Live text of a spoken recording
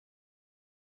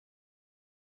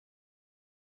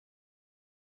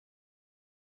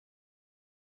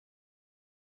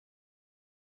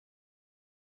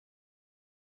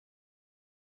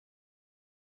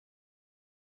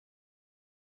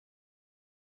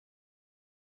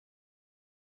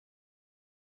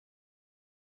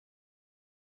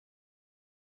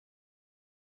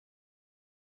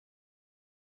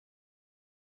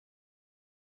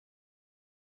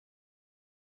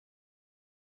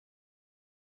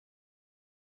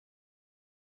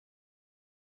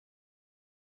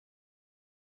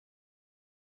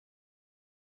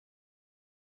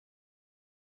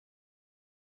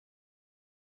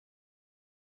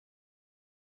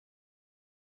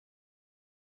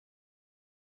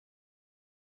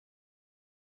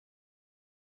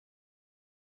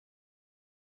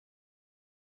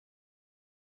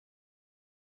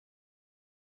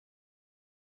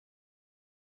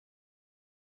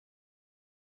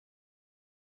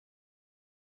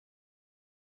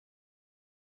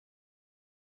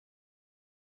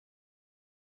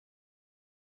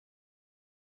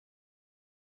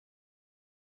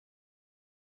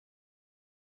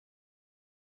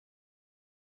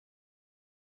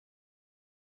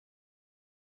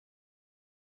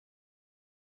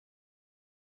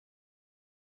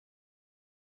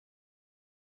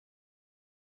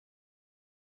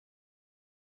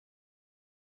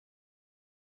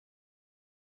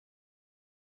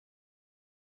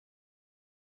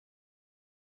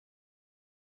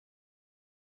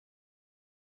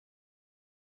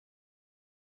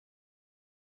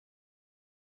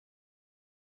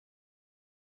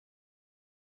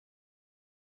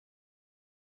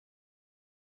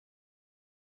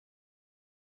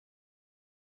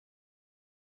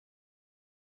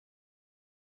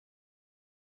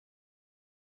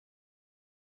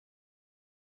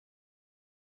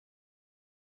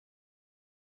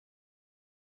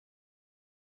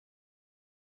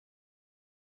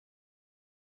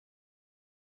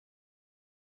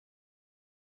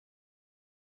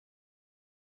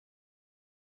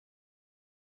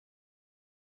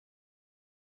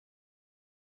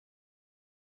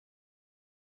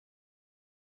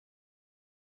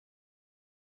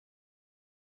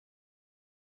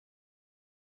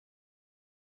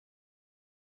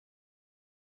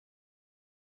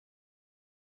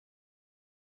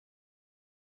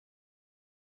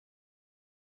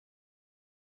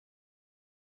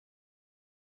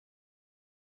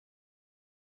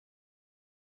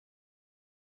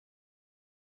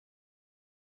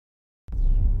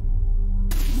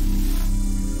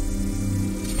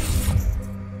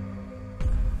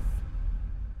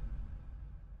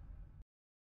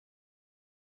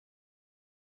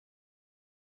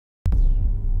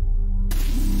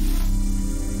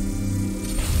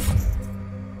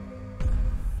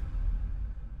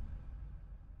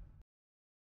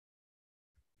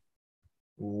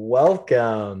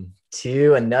Welcome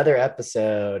to another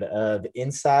episode of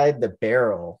Inside the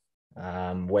Barrel,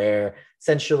 where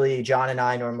essentially John and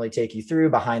I normally take you through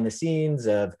behind the scenes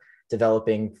of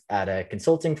developing at a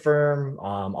consulting firm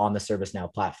on the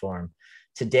ServiceNow platform.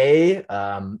 Today,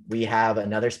 we have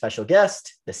another special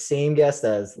guest, the same guest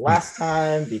as last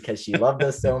time because she loved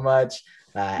us so much.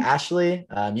 Ashley,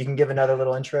 you can give another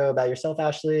little intro about yourself,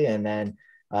 Ashley, and then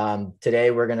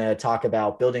today, we're going to talk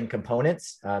about building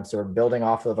components. So we're building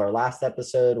off of our last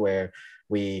episode where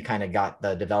we kind of got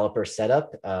the developer set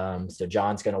up. So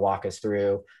John's going to walk us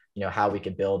through, how we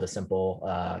could build a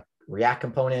simple React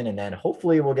component, and then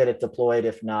hopefully we'll get it deployed.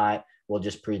 If not, we'll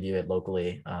just preview it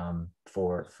locally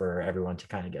for everyone to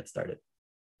kind of get started.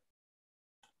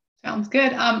 Sounds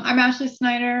good. I'm Ashley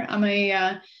Snyder. I'm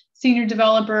a senior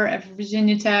developer at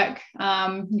Virginia Tech.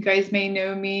 You guys may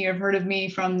know me or have heard of me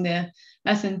from the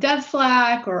SN Dev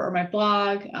Slack or my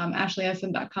blog,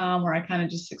 ashleysn.com, where I kind of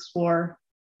just explore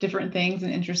different things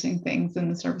and interesting things in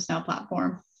the ServiceNow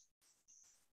platform.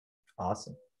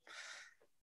 Awesome.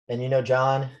 And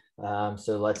John,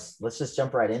 so let's just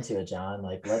jump right into it, John.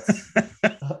 Let's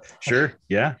Sure.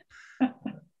 Yeah.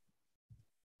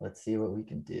 Let's see what we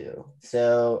can do.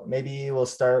 So maybe we'll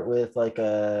start with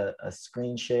a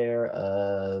screen share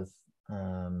of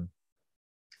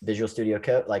Visual Studio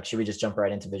Code. Should we just jump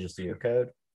right into Visual Studio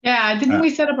Code? Yeah, didn't we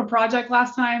set up a project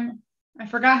last time? I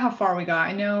forgot how far we got.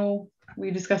 I know we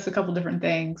discussed a couple different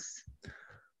things.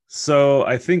 So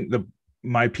I think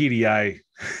my PDI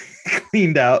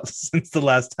cleaned out since the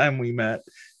last time we met.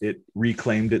 It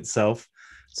reclaimed itself.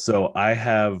 So I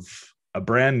have a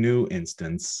brand new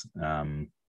instance.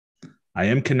 I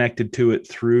am connected to it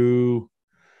through,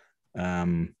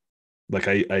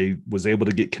 I was able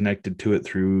to get connected to it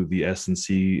through the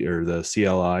SNC or the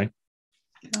CLI.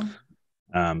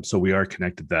 Yeah. So we are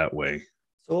connected that way.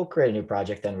 So we'll create a new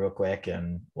project then real quick,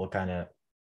 and we'll kind of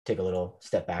take a little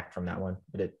step back from that one.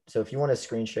 So if you want to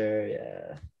screen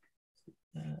share,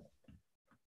 yeah.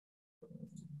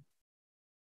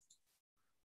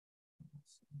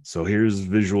 So here's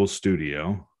Visual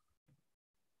Studio.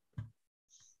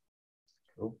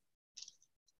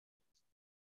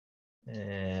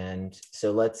 And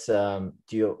so let's, do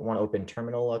you want to open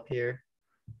terminal up here?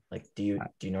 Do you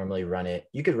normally run it?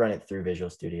 You could run it through Visual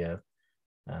Studio.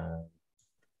 Yeah,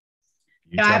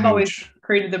 I've always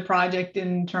created the project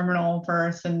in terminal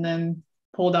first and then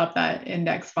pulled up that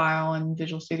index file in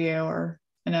Visual Studio or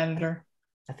an editor.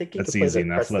 I think that's easy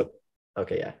enough.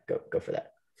 Okay, yeah, go for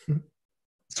that.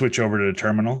 Switch over to the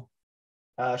terminal.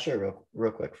 Sure,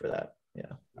 real quick for that.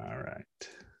 Yeah. All right.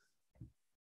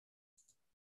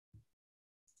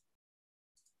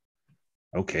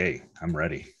 Okay, I'm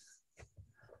ready.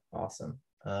 Awesome.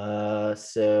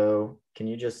 So can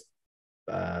you just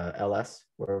LS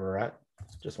where we're at?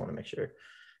 Just want to make sure.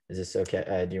 Is this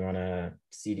okay? Do you want to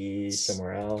CD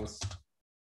somewhere else?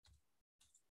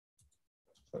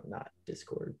 Oh, not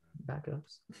Discord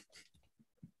backups.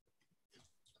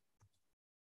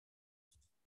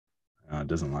 It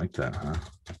doesn't like that, huh?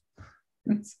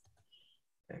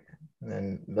 Okay. And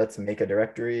then let's make a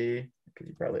directory because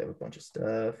you probably have a bunch of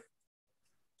stuff.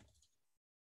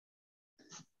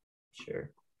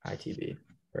 Sure. ITB.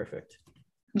 Perfect.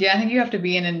 Yeah, I think you have to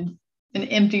be in an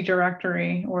empty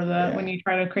directory or when you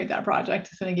try to create that project,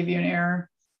 it's going to give you an error.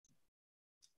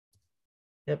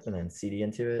 Yep. And then CD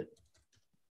into it.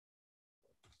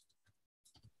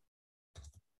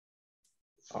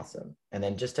 Awesome. And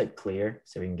then just type clear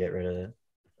so we can get rid of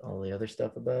all the other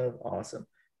stuff above. Awesome.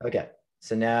 Okay.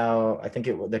 So now I think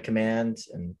the command,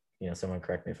 and someone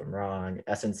correct me if I'm wrong,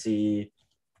 SNC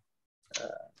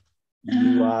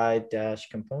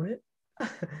UI-component.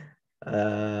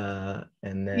 And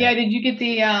then did you get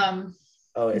the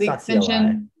it's the not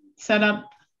extension set up?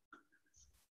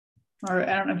 Or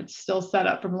I don't know if it's still set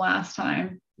up from last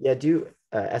time. Yeah, do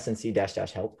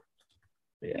SNC-help.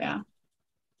 Yeah.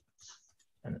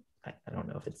 And I don't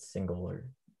know if it's single or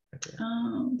okay.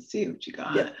 Let's see what you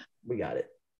got. Yep, we got it.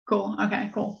 Cool. Okay,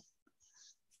 cool.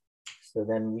 So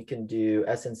then we can do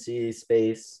SNC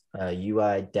space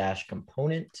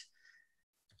UI-component.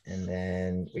 And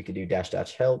then we could do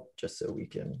 --help just so we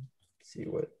can see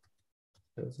what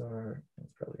those are.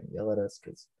 It's probably gonna yell at us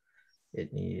because it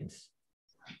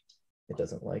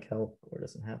doesn't like help or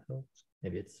doesn't have help.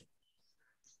 Maybe it's,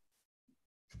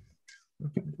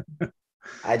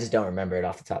 I just don't remember it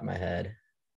off the top of my head.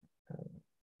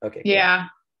 Okay. Cool. Yeah.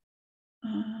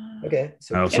 Okay.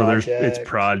 So it's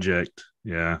project.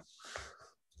 Yeah.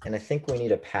 And I think we need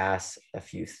to pass a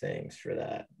few things for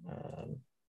that.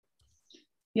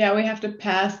 Yeah, we have to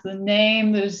pass the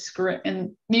name, the script,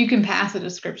 and you can pass a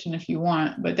description if you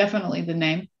want, but definitely the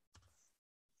name.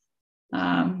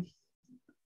 So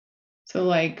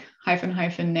like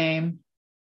hyphen name.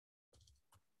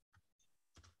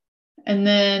 And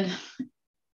then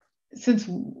did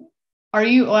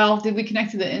we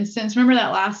connect to the instance? Remember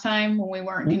that last time when we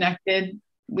weren't connected?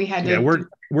 We had to. Yeah,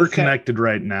 we're connected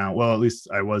right now. Well, at least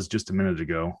I was just a minute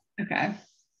ago. Okay.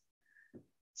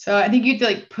 So I think you have to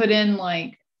like put in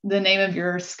like the name of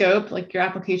your scope, like your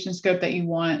application scope that you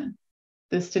want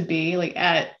this to be, like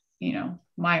at,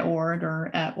 my org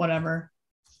or at whatever.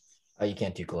 Oh, you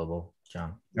can't do global,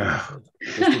 John.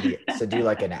 So do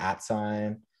like an @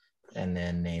 sign and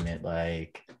then name it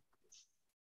like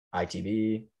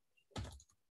ITB.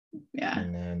 Yeah.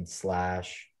 And then /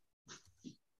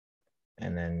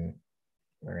 and then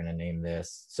we're going to name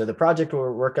this. So the project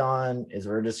we'll work on is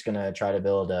we're just going to try to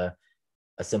build a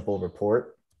simple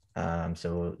report. So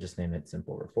we'll just name it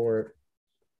simple report.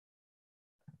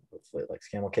 Hopefully it likes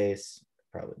camel case.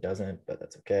 Probably doesn't, but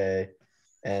that's okay.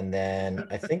 And then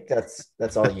I think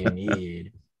that's all you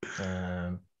need.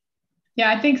 Yeah,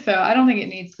 I think so. I don't think it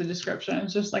needs the description.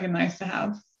 It's just like a nice to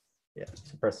have. Yeah.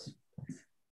 So press.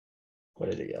 What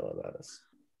did it yell about us?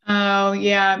 Oh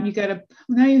yeah,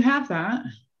 now you have that.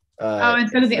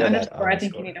 Instead of the underscore, I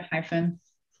think you need a hyphen.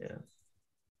 Yeah.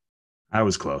 I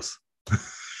was close.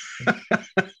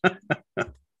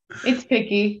 It's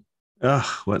picky. Ugh,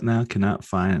 what now? Cannot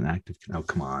find an active. Oh,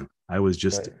 come on. I was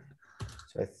just.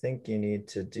 So I think you need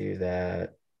to do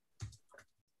that.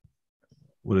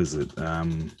 What is it?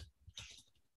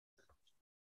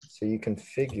 So you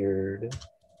configured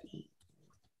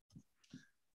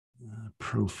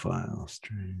profile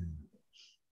string.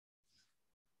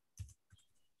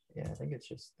 Yeah, I think it's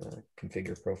just the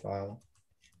configure profile.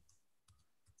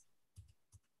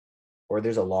 Or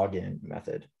there's a login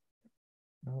method.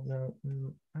 Oh, no,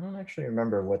 I don't actually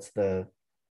remember what's the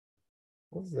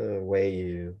way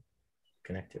you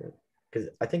connect to it. Because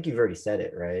I think you've already set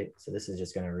it, right? So this is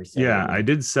just going to reset. Yeah, I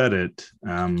did set it.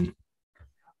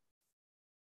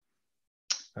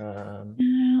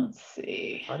 Let's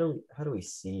see. How do we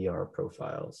see our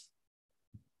profiles?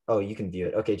 Oh, you can view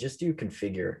it. Okay, just do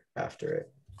configure after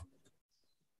it.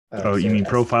 You mean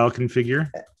profile configure?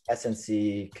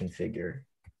 SNC configure.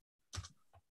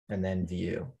 And then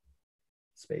view.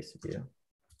 Space view.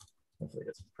 Hopefully it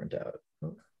doesn't print out.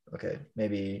 Oh, okay,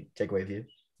 maybe take away view.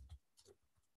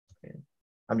 Okay.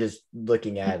 I'm just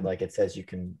looking at like it says you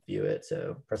can view it,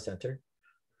 so press enter.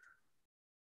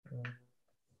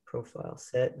 Profile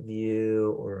set,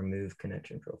 view, or remove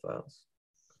connection profiles.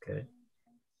 Okay.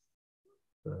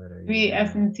 Maybe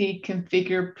SNC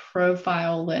configure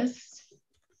profile list.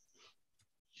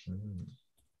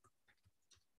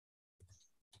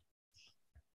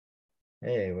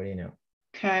 Hey, what do you know?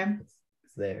 Okay.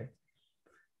 It's there.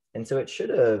 And so it should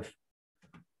have,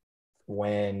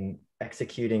 when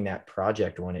executing that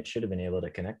project one, it should have been able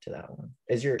to connect to that one.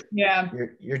 Is your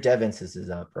dev instance is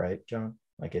up, right, John?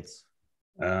 Like it's.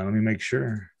 Let me make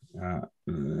sure.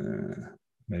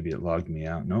 Maybe it logged me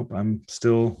out. Nope, I'm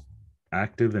still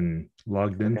active and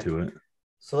logged into it.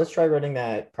 So let's try running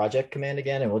that project command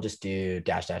again, and we'll just do --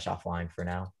 offline for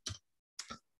now.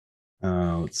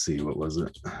 Let's see, what was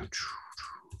it?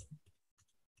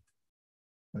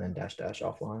 And then --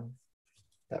 offline.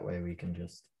 That way we can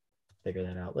just figure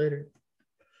that out later.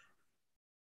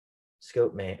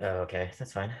 Scope main. Oh, okay,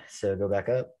 that's fine. So go back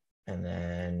up and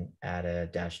then add a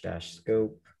 --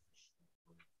 scope.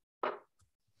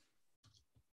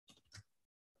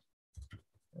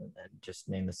 And then just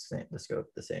name the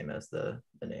scope the same as the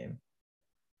name.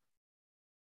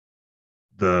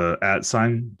 The @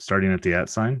 sign, starting at the @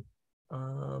 sign?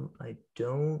 I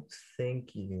don't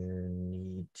think you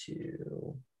need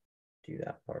to do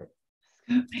that part.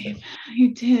 Scope name.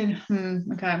 You did.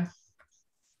 Okay.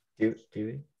 Do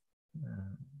we? I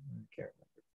can't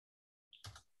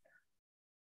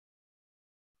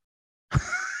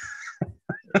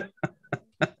remember.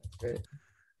 Great.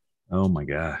 Oh my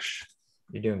gosh.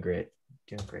 You're doing great.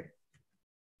 Doing great.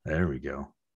 There we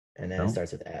go. And then it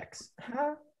starts with X.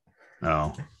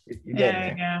 Oh. You're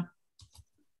getting there.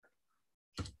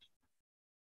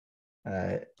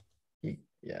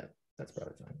 Yeah, that's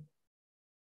probably fine.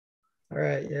 All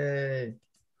right, yay.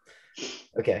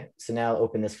 Okay, so now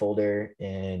open this folder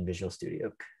in Visual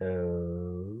Studio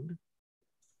Code.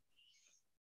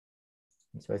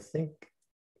 And so I think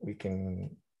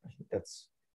that's.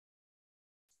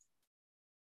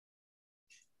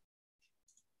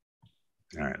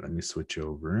 All right, let me switch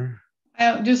over.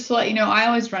 Just to let you know, I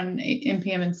always run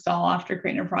npm install after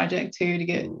creating a project too to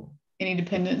get any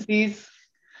dependencies.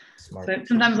 Smart. So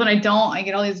sometimes when I don't, I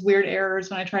get all these weird errors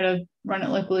when I try to run it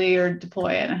locally or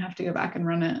deploy it, and I have to go back and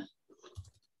run it.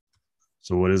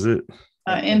 So what is it?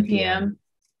 npm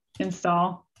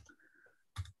install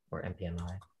or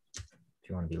npmi if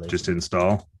you want to be lazy. Just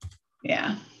install.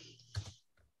 Yeah.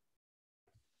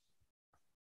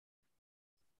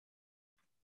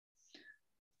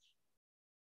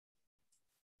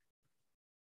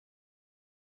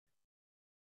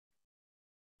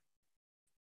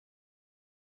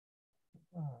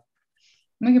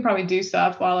 We could probably do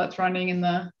stuff while it's running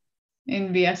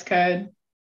in VS Code.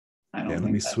 I don't Yeah,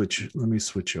 let me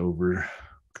switch over.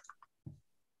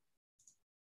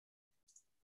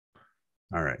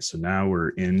 All right, so now we're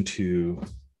into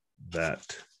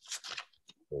that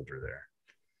folder there.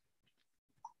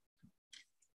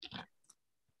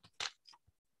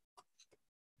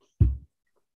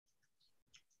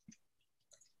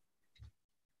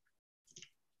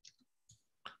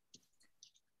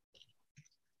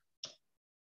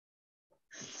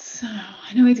 So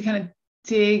I know we have to kind of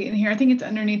dig in here. I think it's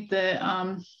underneath the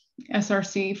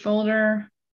SRC folder.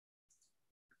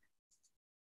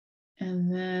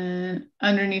 And then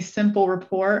underneath simple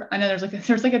report, I know there's like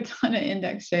a ton of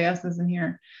index.js's in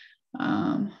here.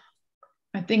 I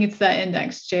think it's that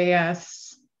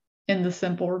index.js in the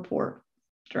simple report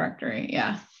directory.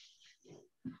 Yeah.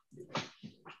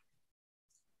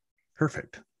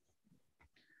 Perfect.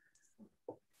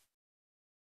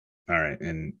 All right,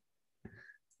 and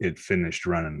it finished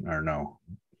running, or no,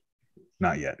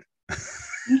 not yet. Okay.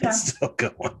 It's still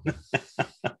going.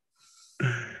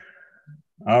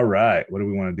 All right, what do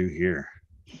we want to do here?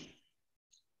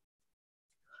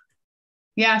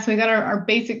 Yeah, so we got our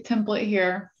basic template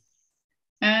here.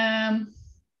 You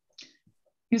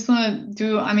just want to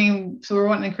do, so we're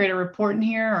wanting to create a report in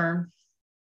here,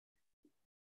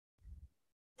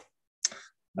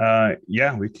 or?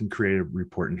 Yeah, we can create a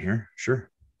report in here. Sure.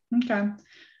 Okay.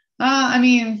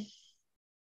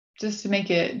 Just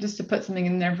to put something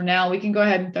in there for now, we can go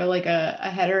ahead and throw like a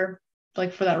header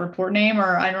like for that report name,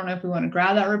 or I don't know if we want to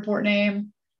grab that report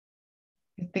name.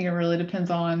 I think it really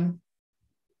depends on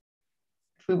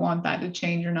if we want that to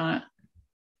change or not.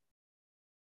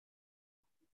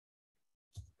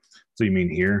 So you mean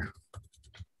here?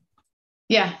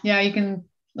 Yeah, you can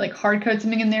like hard code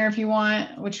something in there if you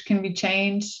want, which can be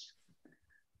changed.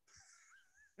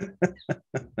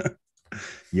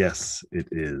 Yes, it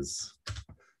is.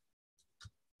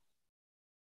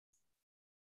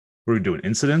 What are we doing?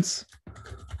 Incidents?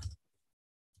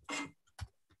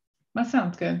 That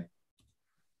sounds good.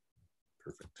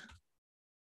 Perfect.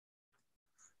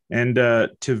 And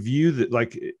to view that,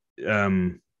 like,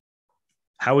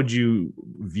 how would you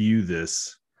view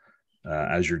this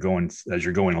as you're going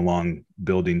along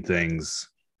building things?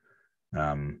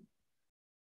 Because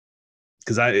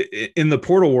in the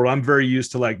portal world, I'm very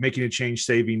used to like making a change,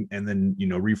 saving, and then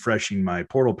refreshing my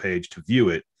portal page to view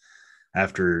it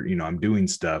after I'm doing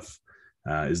stuff.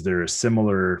 Is there a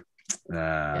similar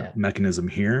mechanism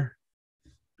here?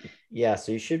 Yeah,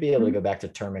 so you should be able to go back to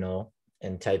terminal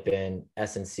and type in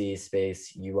SNC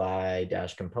space UI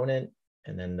dash component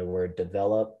and then the word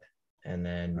develop and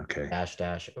then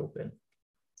dash open.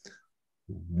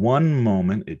 One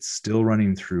moment, it's still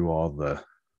running through all the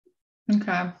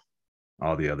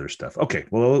other stuff. Okay,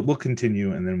 well, we'll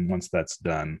continue, and then once that's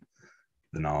done,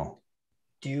 then I'll.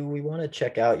 Do we want to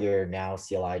check out your Now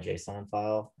CLI JSON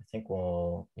file? I think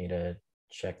we'll need to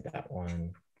check that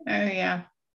one. Oh, yeah.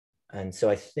 And so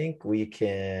I think we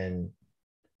can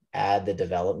add the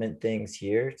development things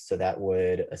here. So that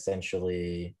would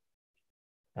essentially,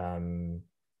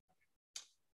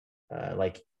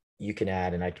 like you can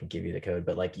add, and I can give you the code,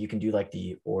 but like you can do like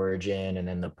the origin and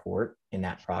then the port in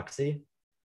that proxy.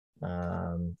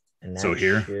 And that so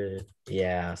here?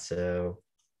 So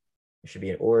it should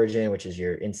be an origin, which is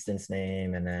your instance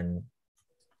name. And then,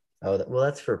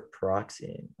 that's for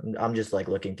proxying. I'm just like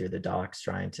looking through the docs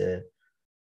trying to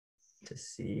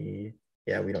see.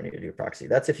 Yeah, we don't need to do a proxy.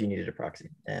 That's if you needed a proxy.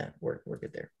 Yeah, we're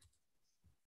good there.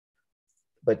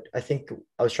 But I think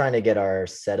I was trying to get our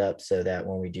setup so that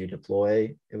when we do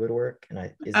deploy, it would work.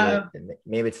 And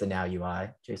maybe it's the Now UI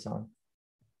JSON.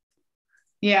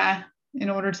 Yeah,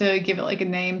 in order to give it like a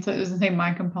name so it doesn't say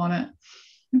my component.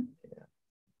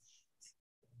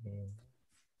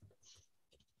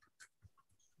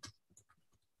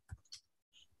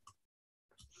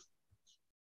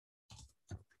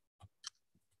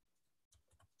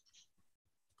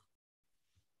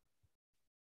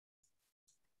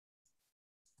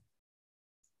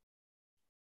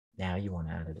 Now you want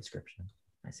to add a description.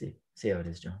 I see how it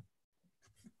is, John.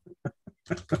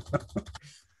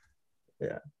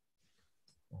 Yeah.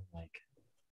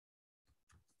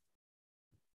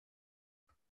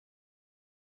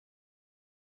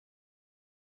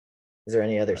 Is there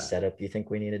any other setup you think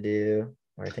we need to do?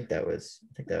 Or I think that was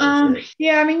it.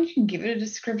 Yeah, I mean, you can give it a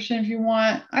description if you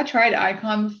want. I tried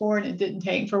icon before and it didn't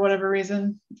take for whatever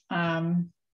reason. I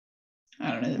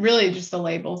don't know. Really, just the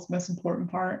label's the most important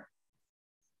part.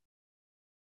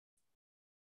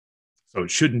 So it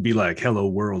shouldn't be like "Hello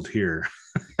World" here,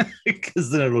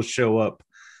 because then it'll show up.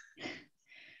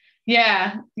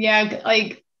 Yeah.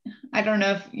 Like, I don't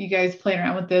know if you guys played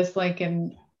around with this, like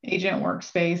in Agent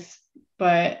Workspace,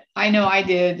 but I know I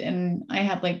did, and I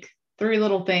had like 3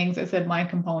 little things that said my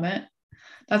component.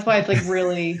 That's why it's like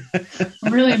really,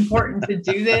 really important to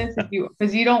do this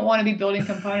because you don't want to be building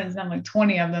components and have like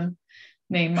 20 of them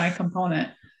named my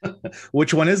component.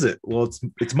 Which one is it? Well,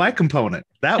 it's my component.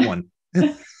 That one.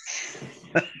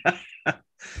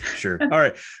 Sure. All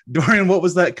right, Dorian, what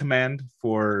was that command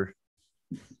for?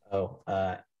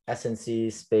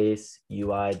 SNC space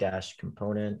UI dash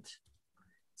component.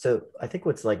 So I think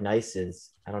what's like nice is,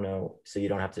 I don't know, so you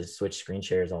don't have to switch screen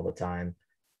shares all the time.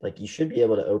 Like you should be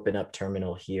able to open up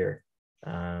terminal here,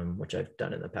 which I've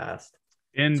done in the past.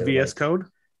 In So VS Code?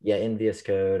 Yeah, in VS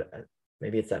Code.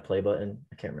 Maybe it's that play button.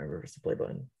 I can't remember if it's the play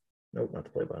button. Nope, not the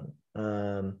play button.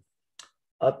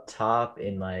 Up top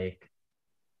in like,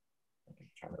 I'm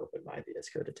trying to open my VS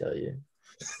Code to tell you.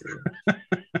 Let's see.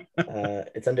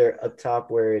 It's under up top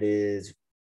where it is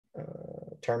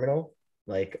terminal,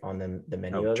 like on the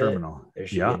menu of terminal. There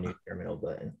should be a new terminal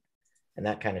button, and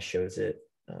that kind of shows it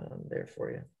there for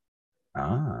you.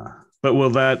 But will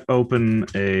that open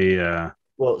a?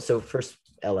 Well, so first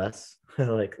ls,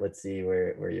 like let's see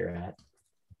where you're at.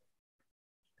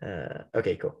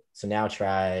 Okay, cool. So now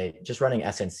try just running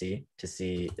SNC to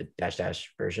see the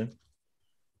 -- version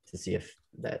to see if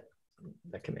that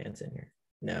command's in here.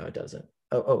 No, it doesn't.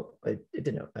 It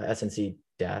didn't. SNC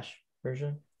dash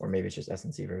version, or maybe it's just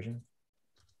SNC version.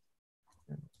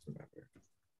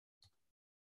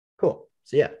 Cool.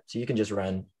 So yeah, so you can just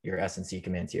run your SNC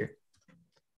commands here.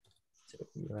 So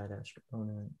UI dash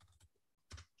component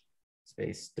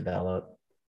space develop,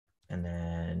 and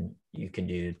then you can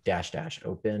do --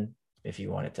 open if you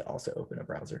want it to also open a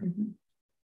browser. Mm-hmm.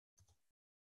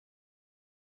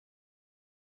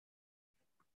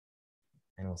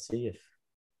 And we'll see if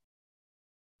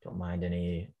don't mind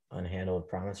any unhandled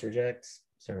promise rejects.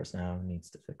 ServiceNow needs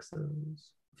to fix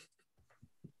those.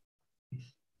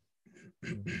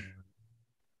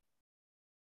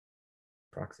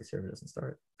 Proxy server doesn't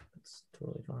start. That's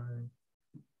totally fine.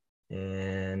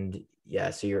 And yeah,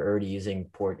 so you're already using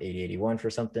port 8081 for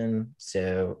something.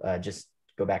 So just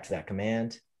go back to that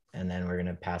command, and then we're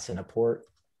gonna pass in a port,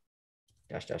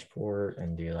 -- port,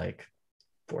 and do like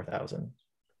 4000.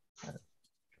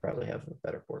 Probably have a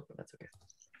better port, but that's okay.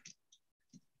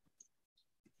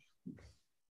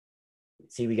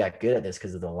 See, we got good at this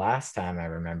because of the last time I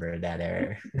remembered that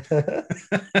error.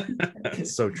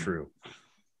 So true.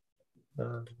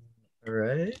 All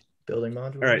right, building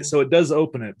module. All right, so it does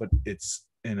open it, but it's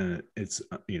in its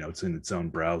own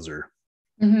browser.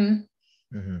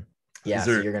 Mm-hmm. Mm-hmm. Yeah,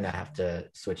 so you're gonna have to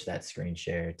switch that screen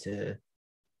share to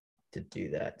do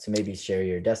that. So maybe share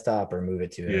your desktop or move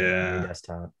it to a new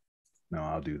desktop. No,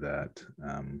 I'll do that.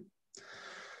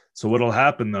 So what'll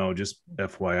happen though, just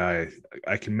FYI,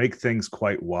 I can make things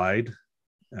quite wide.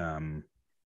 And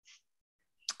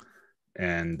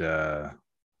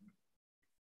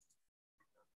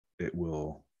it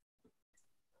will,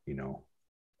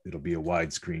 it'll be a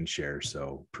wide screen share.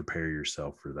 So prepare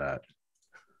yourself for that.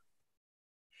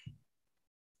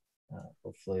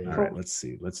 Hopefully. All right, let's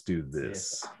see. Let's do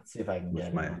this. Let's see if I can with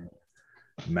get my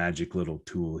magic little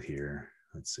tool here.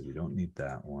 Let's see. We don't need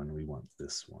that one. We want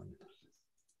this one.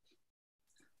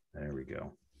 There we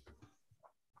go.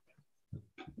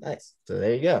 Nice. So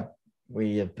there you go.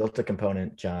 We have built a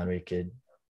component, John. We could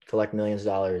collect millions of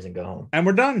dollars and go home. And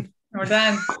we're done. We're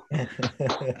done.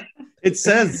 It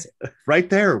says right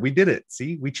there, we did it.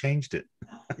 See, we changed it.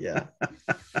 Yeah.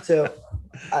 So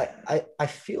I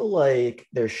feel like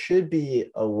there should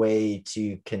be a way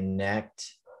to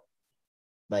connect,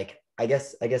 like, I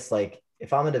guess like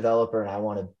if I'm a developer and I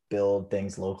want to build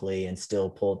things locally and still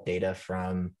pull data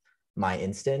from my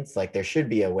instance, like there should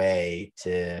be a way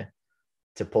to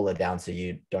pull it down so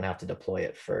you don't have to deploy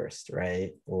it first,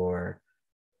 right? Or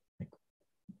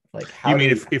like how you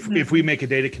mean if we make a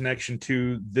data connection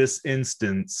to this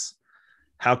instance,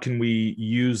 how can we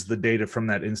use the data from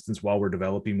that instance while we're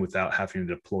developing without having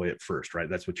to deploy it first, right?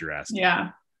 That's what you're asking.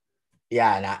 Yeah.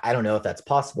 Yeah, and I don't know if that's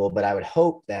possible, but I would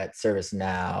hope that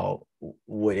ServiceNow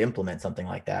would implement something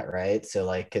like that, right? So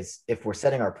like, because if we're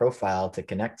setting our profile to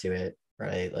connect to it,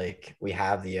 right, like we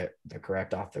have the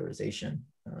correct authorization.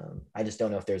 I just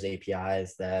don't know if there's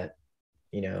APIs that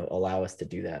allow us to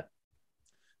do that.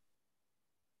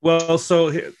 Well,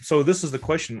 so this is the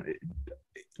question.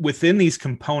 Within these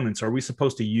components, are we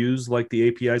supposed to use like the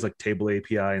APIs, like table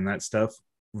API and that stuff,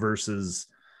 versus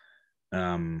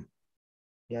Yeah,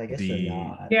 I guess so the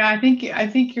not. Yeah, I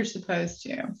think you're supposed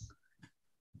to.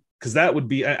 because that would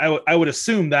be I would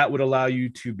assume that would allow you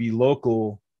to be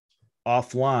local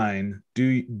offline,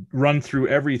 run through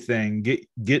everything,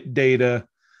 get data,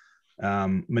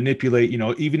 manipulate,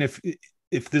 even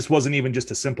if this wasn't even just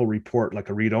a simple report like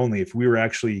a read only, if we were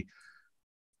actually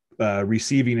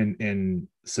receiving and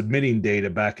submitting data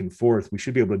back and forth, we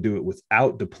should be able to do it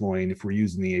without deploying if we're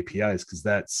using the APIs, because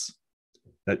that's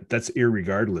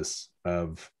irregardless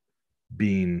of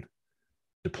being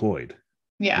deployed.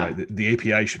 Yeah. Right, the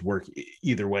API should work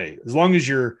either way. As long as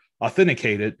you're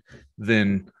authenticated,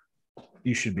 then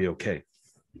you should be okay.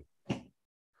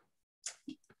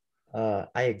 I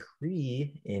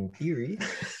agree in theory.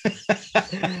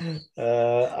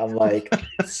 I'm like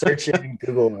searching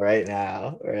Google right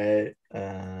now, right?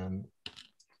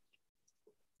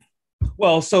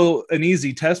 Well, so an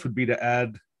easy test would be to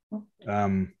add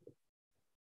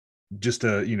just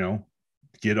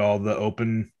get all the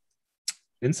open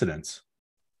incidents,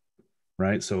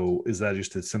 right? So is that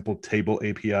just a simple table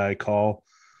API call?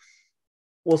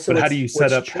 Well, so but how do you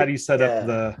set up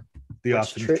the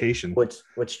authentication?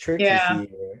 What's tricky here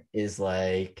is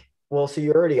like, well, so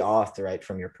you're already authed, right,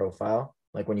 from your profile.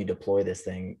 Like when you deploy this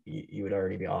thing, you would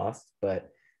already be authed. But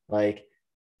like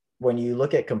when you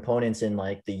look at components in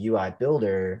like the UI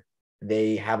builder,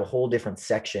 they have a whole different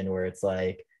section where it's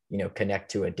like,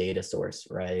 connect to a data source,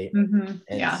 right? Mm-hmm.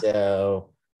 And so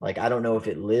like, I don't know if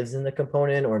it lives in the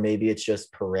component or maybe it's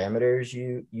just parameters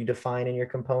you define in your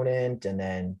component, and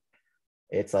then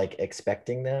it's like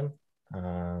expecting them.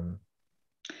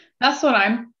 That's what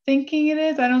I'm thinking it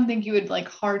is. I don't think you would like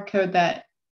hard code that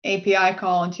API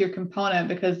call into your component,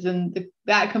 because then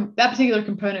that particular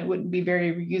component wouldn't be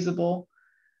very reusable.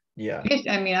 Yeah.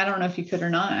 I mean, I don't know if you could or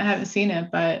not. I haven't seen it,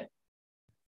 but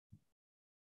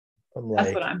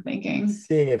that's what I'm thinking.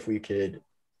 Seeing if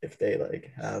they like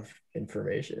have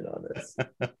information on this.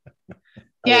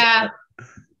 Yeah.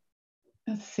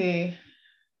 Let's see.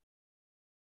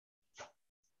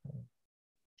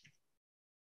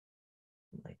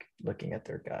 Like looking at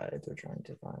their guides or trying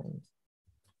to find.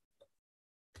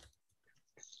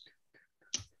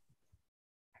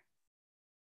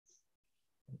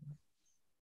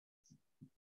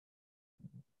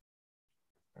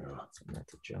 Send that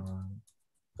to John.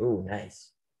 Oh,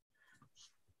 nice.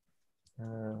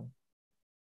 Oh,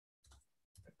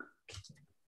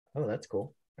 that's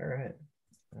cool. All right.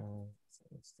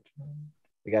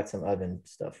 We got some oven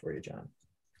stuff for you, John.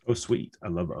 Oh, sweet. I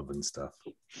love oven stuff.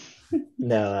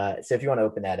 No, so if you want to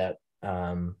open that up,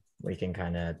 we can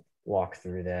kind of walk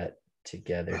through that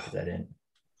together, because I didn't.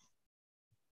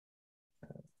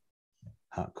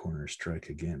 Hot corner strike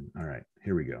again. All right,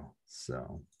 here we go.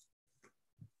 So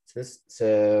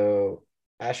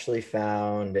Ashley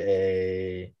found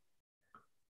it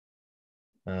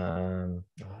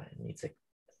needs a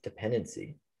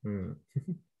dependency.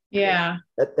 Yeah.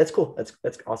 That's cool.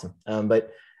 That's awesome.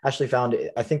 But Ashley found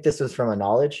it. I think this was from a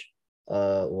knowledge,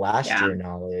 last year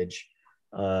knowledge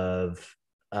of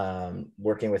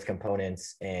working with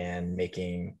components and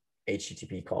making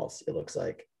HTTP calls, it looks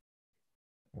like.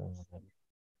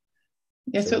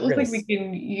 Yeah, so it looks like we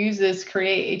can use this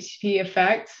create HTTP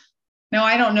effect. Now,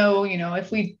 I don't know,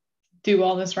 if we do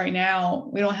all this right now,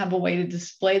 we don't have a way to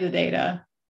display the data.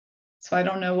 So I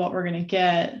don't know what we're going to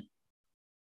get.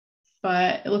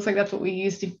 But it looks like that's what we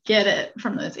use to get it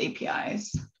from those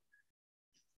APIs.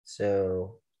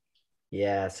 So,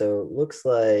 yeah, so it looks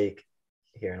like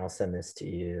here, and I'll send this to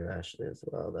you, Ashley, as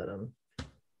well, that I'm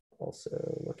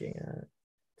also looking at.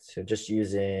 So just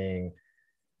using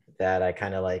that, I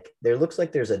kind of like, there looks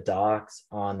like there's a docs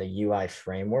on the UI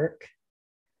framework.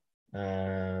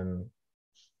 So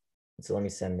let me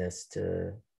send this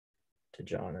to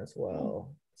John as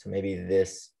well. So maybe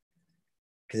this,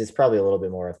 because it's probably a little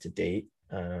bit more up to date.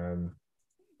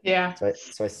 Yeah.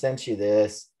 So I sent you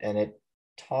this, and it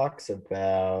talks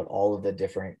about all of the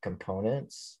different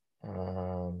components,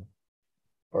 or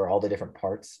all the different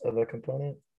parts of a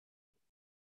component.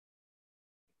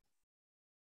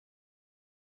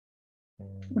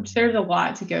 Which there's a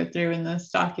lot to go through in this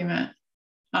document.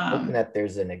 Hoping that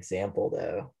there's an example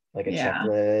though, like a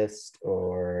checklist,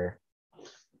 or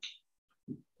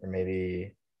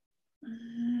maybe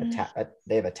they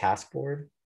have a task board.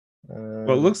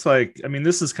 Well, it looks like, I mean,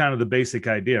 this is kind of the basic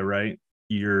idea, right?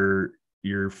 You're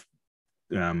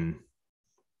and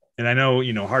I know,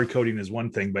 hard coding is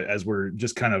one thing, but as we're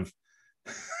just kind of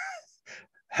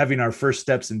having our first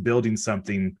steps in building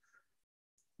something,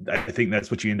 I think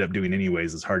that's what you end up doing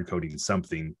anyways, is hard coding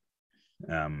something,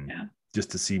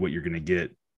 just to see what you're going to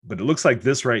get. But it looks like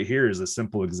this right here is a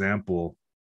simple example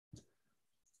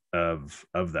of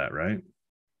that, right?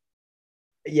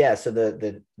 Yeah. So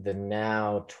the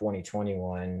Now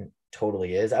 2021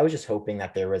 totally is. I was just hoping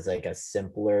that there was like a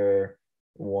simpler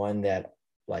one that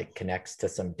like connects to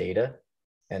some data,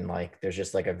 and like there's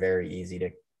just like a very easy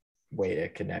to way to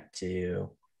connect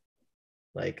to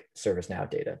like ServiceNow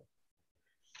data.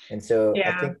 And so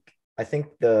I think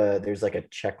there's like a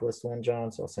checklist one,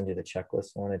 John. So I'll send you the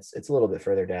checklist one. It's a little bit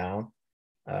further down.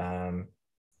 That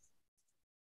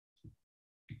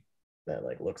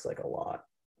like looks like a lot,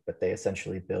 but they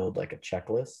essentially build like a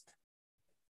checklist.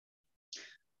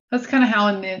 That's kind of how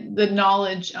in the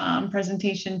knowledge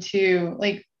presentation too,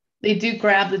 like they do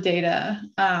grab the data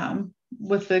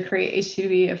with the create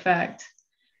HTTP effect.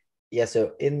 Yeah.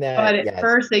 So in that, but at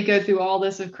first they go through all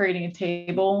this of creating a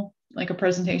table, like a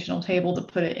presentational table to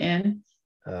put it in.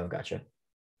 Oh, gotcha.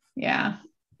 Yeah.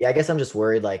 Yeah. I guess I'm just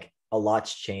worried like a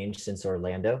lot's changed since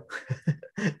Orlando.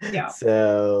 Yeah.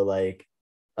 So like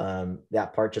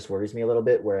that part just worries me a little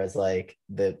bit. Whereas like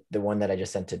the one that I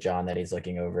just sent to John that he's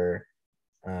looking over,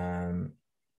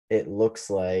 it looks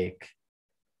like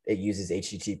it uses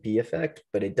HTTP effect,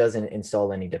 but it doesn't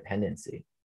install any dependency.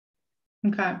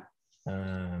 Okay.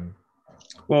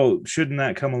 Well, shouldn't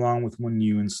that come along with when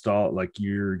you install, like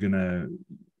you're gonna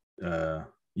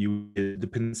you get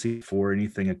dependency for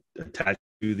anything attached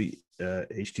to the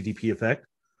HTTP effect?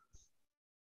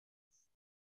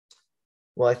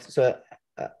 Well,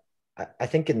 I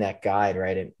think in that guide,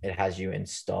 right, it has you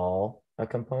install a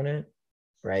component,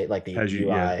 right? Like the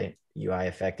UI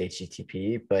effect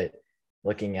HTTP, but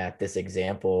looking at this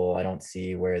example, I don't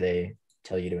see where they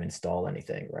tell you to install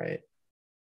anything, right?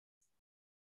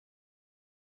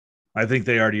 I think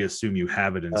they already assume you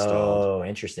have it installed. Oh,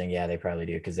 interesting. Yeah, they probably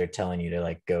do, because they're telling you to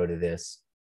like go to this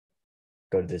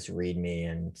README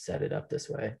and set it up this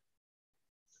way.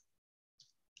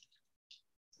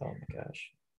 Oh my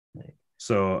gosh.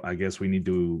 So I guess we need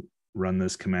to run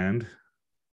this command.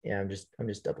 Yeah, I'm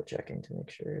just double checking to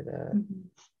make sure that.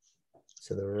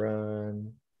 So the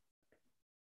run.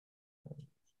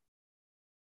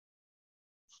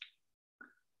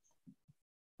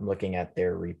 I'm looking at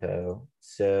their repo.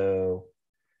 So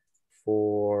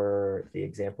for the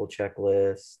example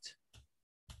checklist,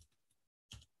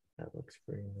 that looks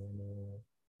pretty normal.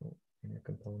 Inner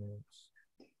components.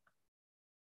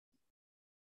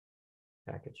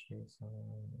 Package JSON,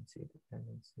 let's see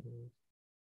dependencies.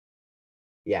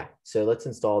 Yeah, so let's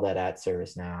install that at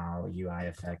ServiceNow UI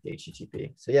effect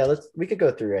HTTP. So yeah, we could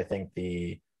go through, I think,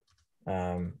 the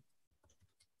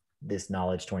this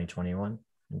knowledge 2021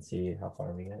 and see how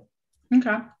far we get.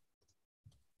 Okay.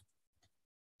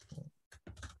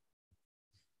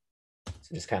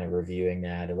 So just kind of reviewing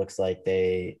that, it looks like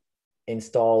they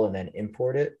install and then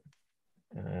import it.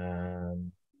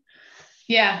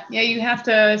 Yeah, you have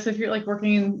to. So if you're like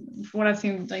working, what I've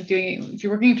seen like doing, if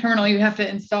you're working terminal, you have to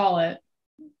install it,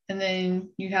 and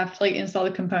then you have to like install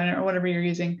the component or whatever you're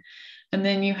using, and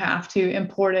then you have to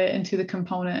import it into the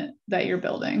component that you're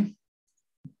building.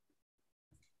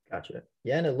 Gotcha.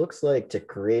 Yeah, and it looks like to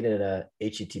create an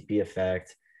HTTP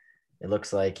effect, it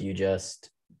looks like you just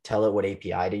tell it what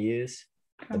API to use,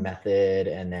 the method,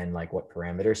 and then like what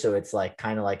parameter. So it's like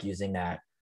kind of like using that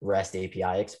REST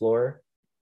API Explorer.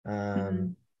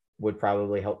 Would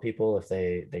probably help people if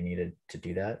they needed to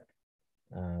do that.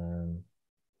 And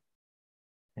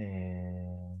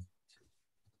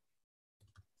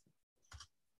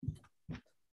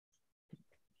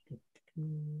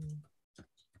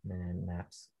then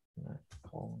maps,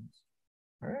 columns.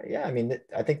 All right. Yeah. I mean,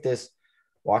 I think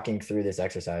walking through this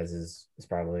exercise is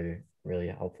probably really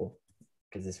helpful,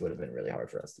 because this would have been really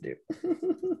hard for us to do.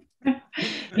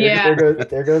 Yeah.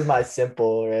 There goes my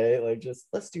simple, right? Like, just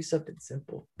let's do something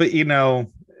simple. But in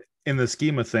the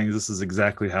scheme of things, this is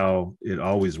exactly how it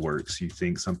always works. You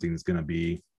think something's going to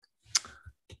be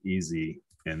easy,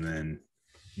 and then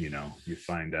you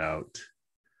find out.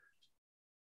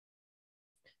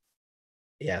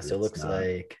 Yeah, so it looks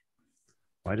like.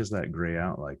 Why does that gray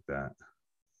out like that?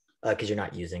 Because you're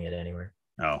not using it anywhere.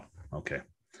 Oh, okay.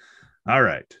 All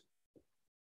right.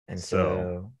 And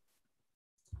so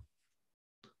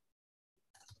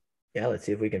yeah, let's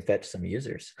see if we can fetch some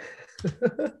users.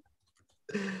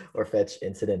 Or fetch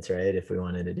incidents, right? If we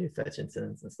wanted to do fetch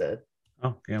incidents instead.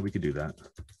 Oh, yeah, we could do that.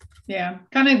 Yeah,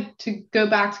 kind of to go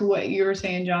back to what you were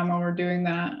saying, John, while we're doing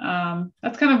that.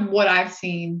 That's kind of what I've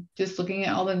seen, just looking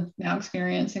at all the Now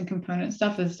experience and component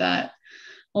stuff, is that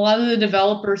a lot of the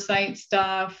developer site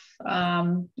stuff,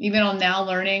 even on Now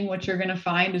Learning, what you're going to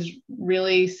find is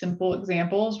really simple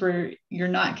examples where you're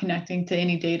not connecting to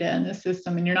any data in the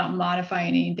system and you're not modifying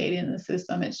any data in the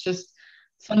system. It's just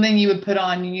something you would put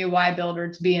on UI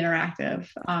Builder to be interactive.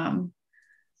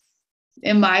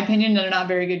 In my opinion, they're not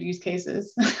very good use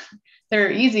cases.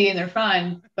 They're easy and they're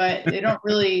fun, but they don't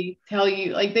really tell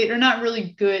you, like they're not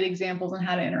really good examples on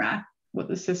how to interact with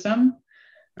the system.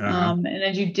 And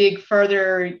as you dig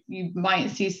further, you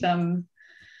might see some,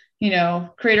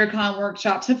 CreatorCon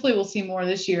workshops. Hopefully we'll see more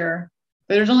this year,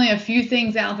 but there's only a few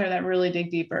things out there that really dig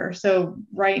deeper. So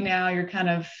right now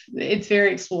it's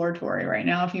very exploratory right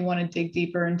now if you want to dig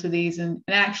deeper into these and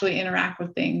actually interact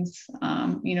with things,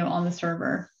 on the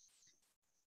server.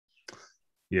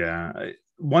 Yeah.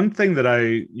 One thing that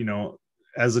I,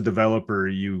 as a developer,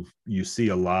 you see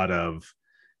a lot of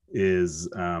is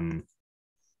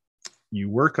you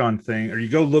work on things or you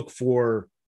go look for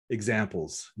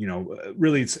examples.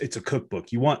 Really it's a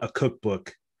cookbook. You want a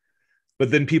cookbook,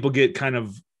 but then people get kind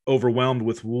of overwhelmed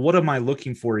with, well, what am I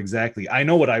looking for exactly? I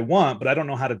know what I want, but I don't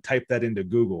know how to type that into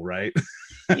Google, right?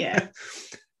 Yeah.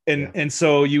 And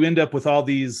so you end up with all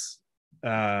these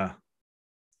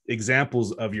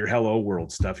examples of your hello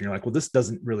world stuff. And you're like, well, this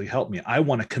doesn't really help me. I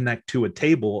want to connect to a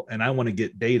table and I want to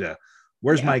get data.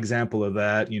 Where's my example of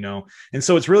that? And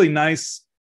so it's really nice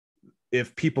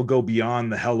if people go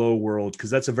beyond the hello world, because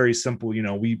that's a very simple,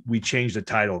 we changed the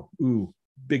title. Ooh,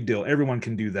 big deal. Everyone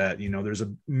can do that. There's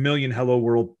a million hello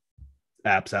world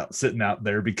apps sitting out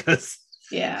there because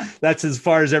that's as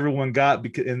far as everyone got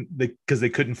because they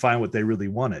couldn't find what they really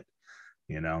wanted.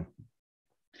 Yeah,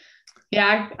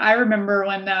 I remember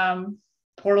when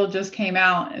Portal just came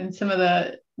out and some of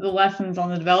the lessons on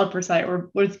the developer site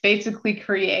was basically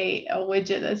create a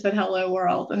widget that said hello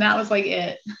world. And that was like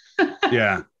it.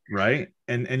 Yeah. Right.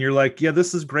 And you're like, yeah,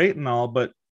 this is great and all,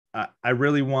 but I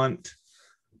really want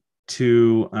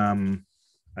to,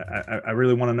 I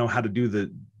really want to know how to do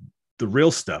the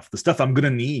real stuff, the stuff I'm going to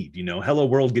need, hello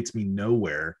world gets me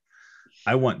nowhere.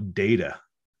 I want data.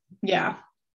 Yeah.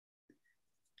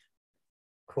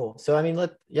 Cool. So, I mean,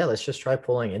 let's just try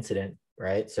pulling incident,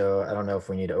 right? So I don't know if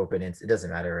we need to open it. It doesn't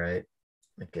matter, right?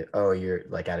 You're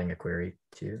like adding a query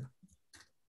too.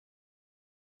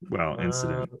 Well,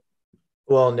 incident.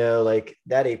 Well, no, like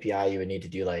that API, you would need to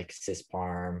do like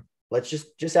sysparm. Let's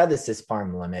just add the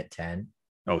sysparm limit 10.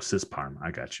 Oh, sysparm.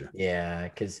 I got you. Yeah,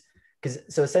 because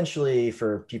so essentially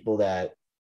for people that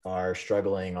are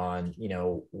struggling on,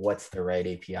 what's the right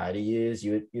API to use,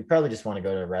 you'd probably just want to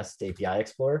go to REST API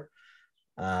Explorer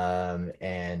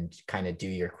and kind of do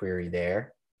your query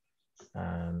there.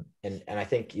 And I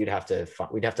think we'd have to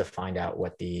find out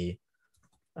what the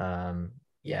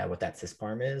what that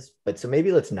sysparm is. But so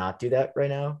maybe let's not do that right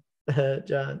now,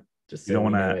 John. Just so you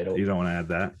don't want to add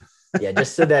that. Yeah,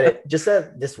 just so that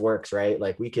this works, right?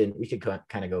 Like we could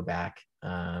kind of go back,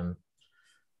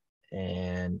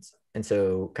 and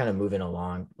so kind of moving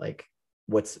along. Like,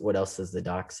 what else does the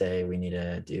doc say we need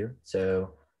to do?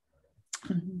 So,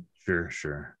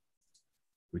 sure,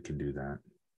 we can do that.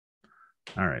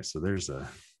 All right, so there's a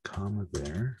comma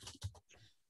there.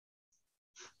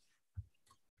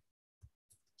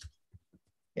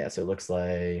 Yeah, so it looks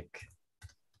like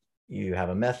you have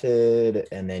a method,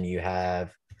 and then you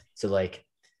have, so like,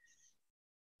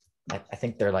 I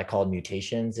think they're like called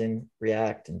mutations in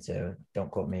React. And so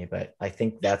don't quote me, but I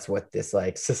think that's what this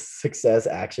like success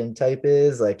action type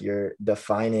is. Like you're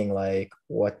defining like,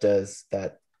 what does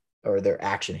that, or they're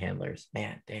action handlers.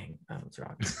 Man, dang, I was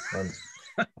wrong.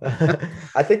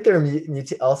 I think they're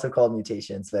also called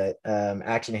mutations, but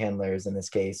action handlers in this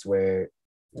case, where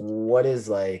what is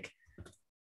like,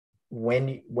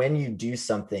 when you do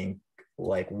something,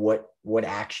 like what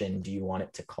action do you want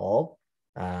it to call?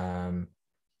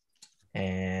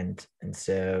 And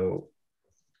so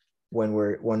when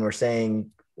we're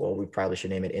saying, well, we probably should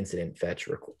name it incident fetch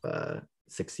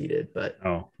succeeded, but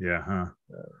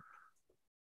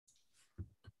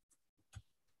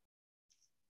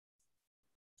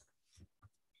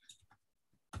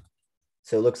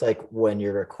so it looks like when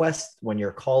you're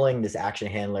calling this action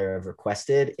handler of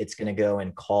requested, it's going to go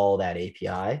and call that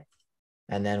API.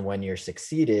 And then when you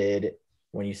succeed,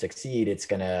 it's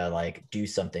going to like do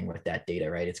something with that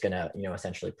data, right? It's going to,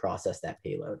 essentially process that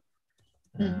payload.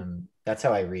 That's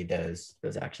how I read those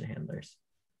action handlers.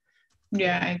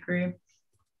 Yeah, I agree.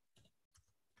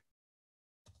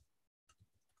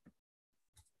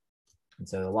 And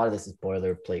so a lot of this is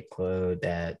boilerplate code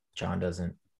that John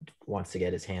wants to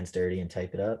get his hands dirty and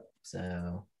type it up.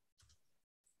 So,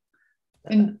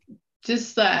 and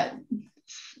just that,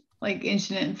 like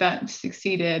incident in fact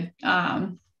succeeded.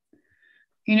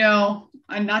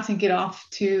 and not to get off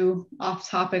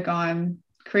topic on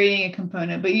creating a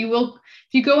component, but if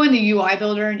you go into UI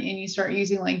builder and you start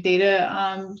using like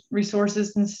data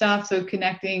resources and stuff, so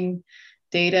connecting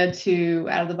data to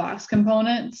out of the box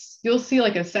components, you'll see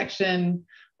like a section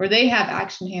where they have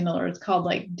action handlers called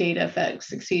like data fetch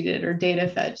succeeded or data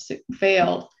fetch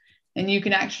failed. And you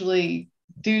can actually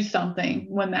do something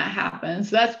when that happens.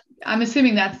 So I'm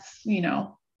assuming that's,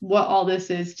 what all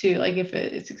this is too. Like if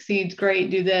it succeeds,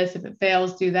 great, do this. If it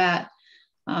fails, do that.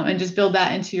 And just build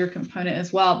that into your component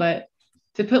as well. But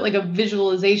to put like a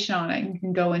visualization on it, you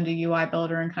can go into UI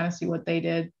builder and kind of see what they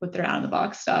did with their out of the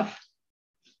box stuff.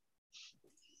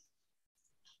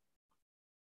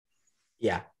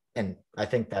 Yeah. And I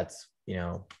think that's,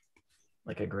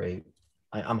 like a great,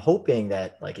 I'm hoping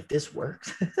that like if this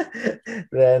works,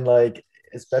 then like,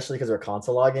 especially because we're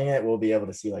console logging it, we'll be able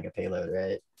to see like a payload,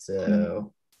 right?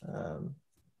 So,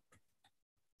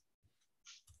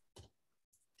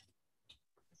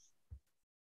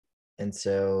 and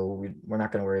so we're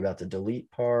not going to worry about the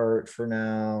delete part for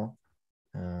now.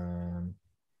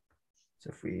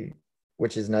 So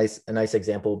which is a nice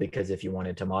example, because if you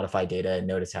wanted to modify data, and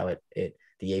notice how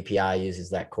the API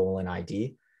uses that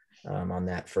 :ID on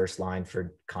that first line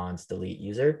for const delete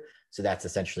user. So that's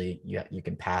essentially, you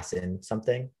can pass in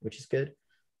something, which is good.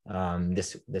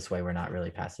 This way, we're not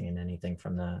really passing in anything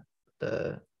from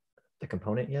the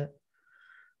component yet.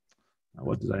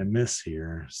 What did I miss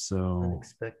here? So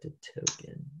unexpected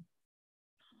token.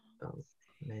 Oh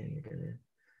man, you're gonna.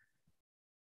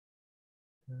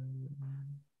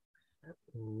 That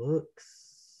looks.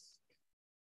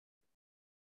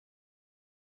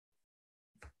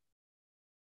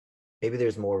 Maybe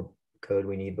there's more code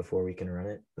we need before we can run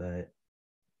it, but.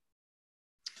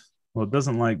 Well, it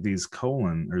doesn't like these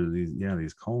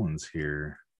these colons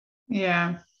here.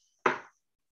 Yeah.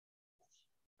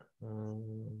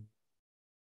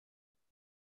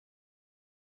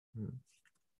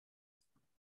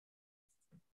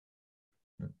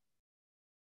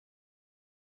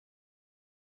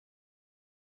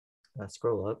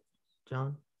 Scroll up,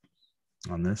 John.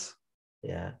 On this?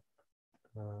 Yeah.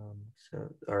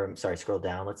 I'm sorry, scroll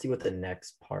down. Let's see what the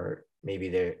next part. Maybe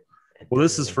there. Well,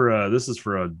 this is for a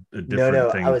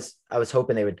different thing. I was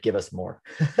hoping they would give us more.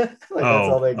 That's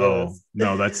all they give us.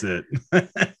 No, that's it.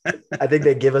 I think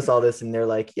they give us all this, and they're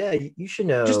like, "Yeah, you should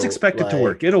know. Just expect it to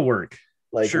work. It'll work.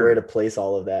 Like sure. Where to place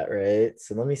all of that, right?"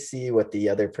 So let me see what the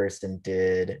other person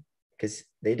did, because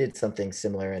they did something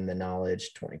similar in the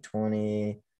Knowledge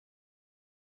 2020.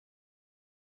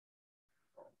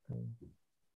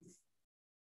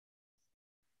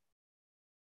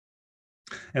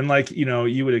 And like,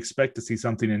 you would expect to see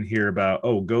something in here about,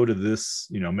 go to this,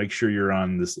 make sure you're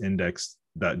on this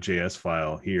index.js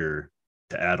file here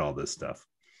to add all this stuff.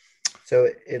 So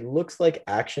it looks like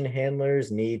action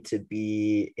handlers need to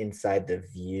be inside the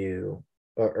view,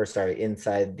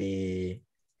 inside the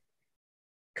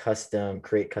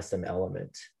create custom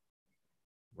element.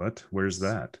 What? Where's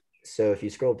that? So if you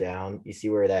scroll down, you see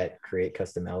where that create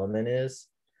custom element is.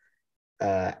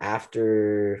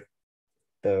 After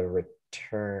the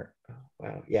return. Oh,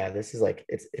 wow. Yeah, this is like,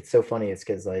 it's so funny. It's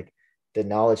because like the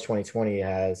Knowledge 2020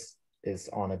 is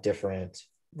on a different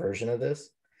version of this.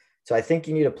 So I think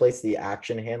you need to place the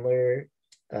action handler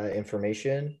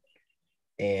information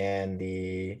and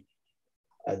the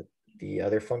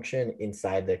other function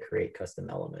inside the create custom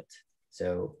element.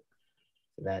 So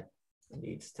that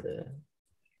needs to.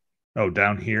 Oh,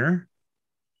 down here?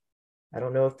 I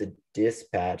don't know if the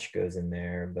dispatch goes in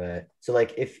there, but so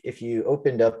like if you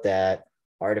opened up that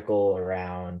article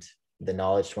around the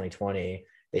Knowledge 2020,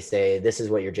 they say this is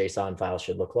what your JSON file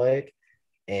should look like.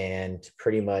 And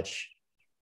pretty much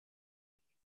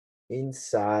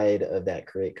inside of that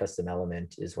create custom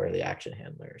element is where the action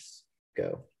handlers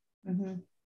go. Mm-hmm.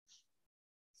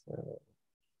 So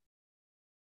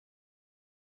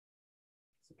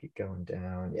keep going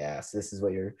down. Yeah, so this is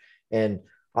what and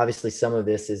obviously some of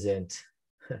this is a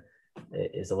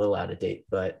little out of date,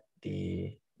 but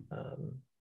the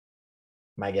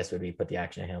my guess would be put the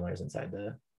action handlers inside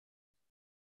the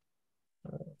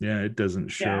it doesn't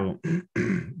show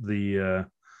the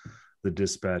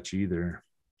dispatch either.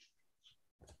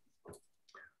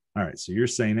 All right, so you're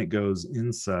saying it goes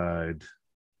inside.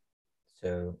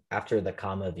 So after the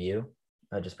comma view,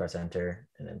 just press enter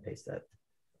and then paste that.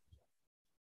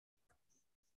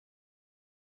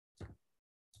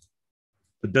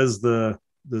 But does the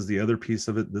other piece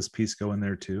of it, this piece, go in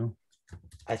there too?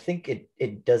 I think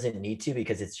it doesn't need to,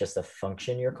 because it's just a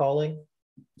function you're calling,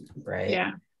 right?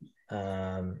 Yeah.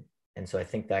 And so I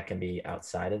think that can be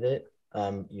outside of it.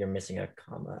 You're missing a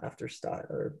comma after style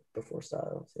or before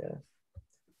styles. Yeah.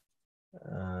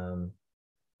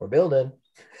 We're building.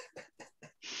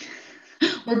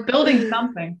 We're building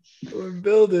something. We're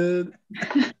building.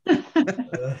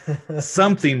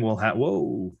 Something will happen.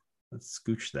 Whoa, let's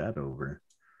scooch that over.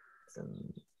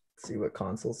 See what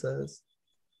console says.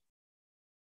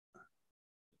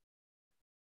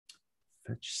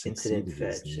 Fetch Incident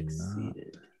succeeded. fetch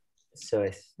succeeded. So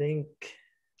I think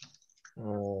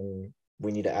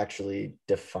we need to actually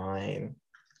define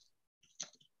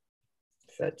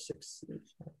fetch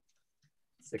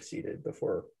succeeded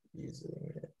before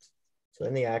using it. So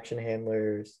in the action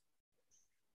handlers,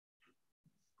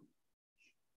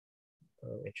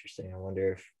 oh, interesting. I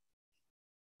wonder if,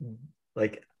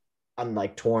 like, I'm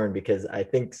like torn because I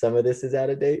think some of this is out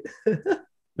of date.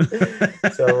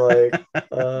 So I'm like,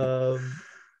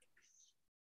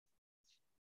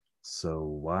 so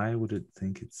why would it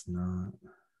think it's not?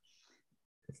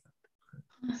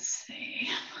 Let's see.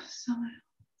 So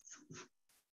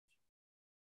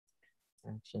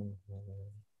action.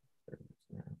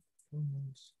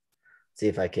 See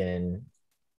if I can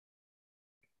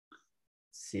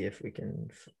see if we can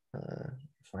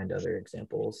find other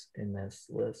examples in this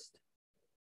list.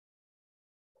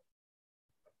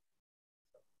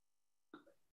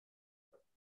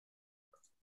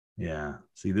 Yeah.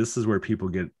 See, this is where people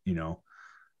get,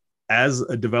 as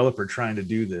a developer trying to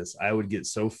do this, I would get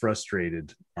so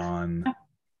frustrated on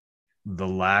the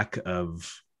lack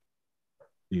of,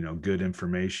 good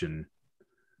information.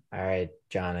 All right,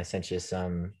 John, I sent you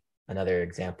another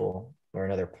example or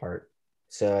another part.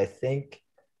 So I think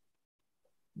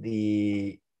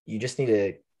you just need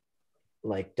to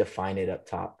like define it up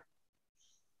top.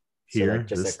 Here, so like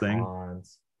just this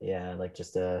icons. Thing. Yeah, like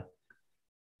just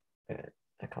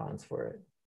icons for it.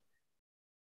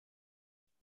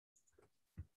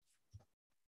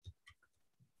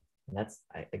 And that's,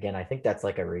 again, I think that's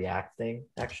like a React thing,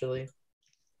 actually.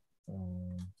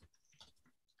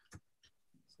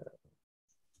 So,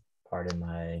 pardon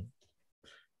my,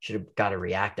 should have got a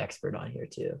React expert on here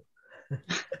too.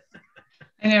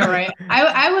 I know, right?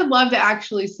 I would love to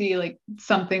actually see like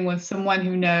something with someone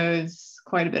who knows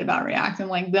quite a bit about React and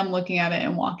like them looking at it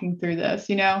and walking through this,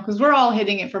 because we're all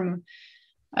hitting it from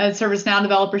a ServiceNow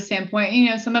developer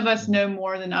standpoint. Some of us know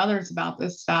more than others about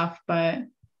this stuff, but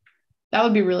that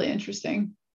would be really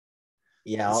interesting.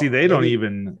 Yeah. See, they're not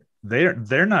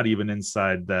even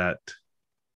inside that,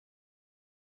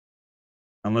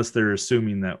 unless they're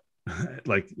assuming that,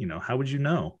 like, how would you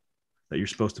know that you're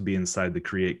supposed to be inside the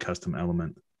create custom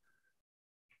element?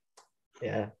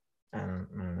 Yeah, I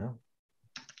don't know.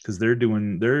 Because they're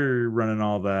running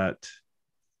all that.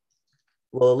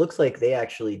 Well, it looks like they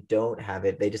actually don't have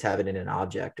it. They just have it in an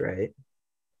object, right?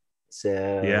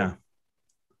 So yeah.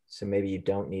 So maybe you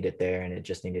don't need it there and it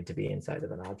just needed to be inside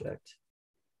of an object.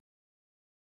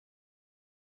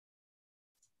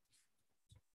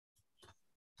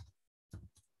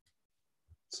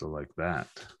 So like that.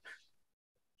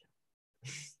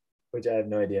 Which I have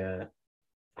no idea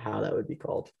how that would be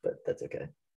called, but that's okay.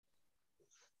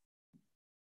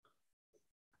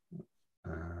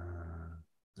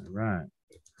 Right.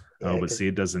 Yeah, but see,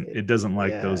 it doesn't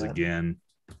like those again.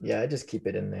 Yeah, I just keep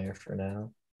it in there for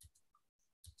now.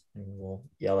 And we'll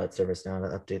yell at ServiceNow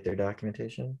to update their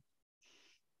documentation.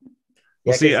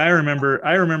 Well, see, I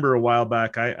remember a while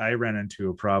back, I ran into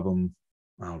a problem.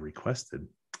 Requested.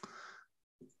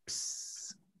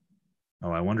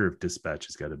 Oh, I wonder if dispatch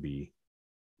has got to be.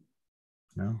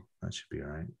 No, that should be all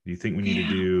right. Do you think we need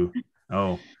to do?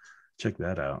 Oh, check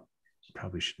that out.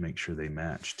 Probably should make sure they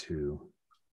match too.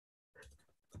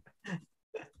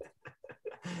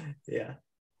 Yeah.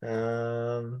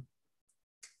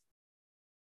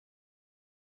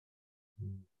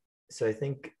 So I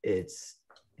think it's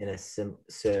in a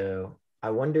so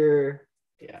I wonder,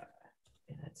 yeah,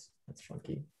 that's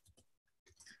funky.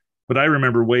 But I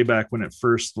remember way back when it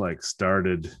first like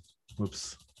started,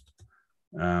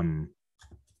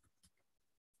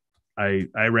 I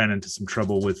ran into some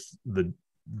trouble with the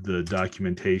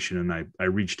documentation, and I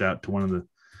reached out to one of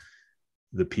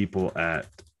the people at,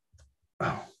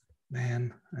 oh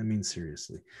man, I mean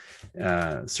seriously,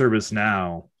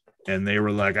 ServiceNow, and they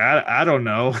were like, I don't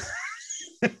know.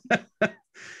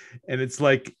 And it's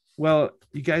like, well,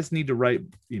 you guys need to write,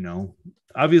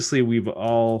 obviously we've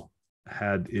all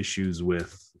had issues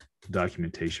with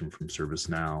documentation from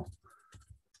ServiceNow,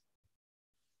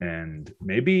 and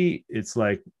maybe it's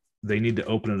like they need to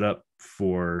open it up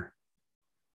for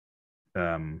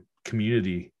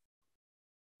community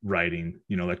writing,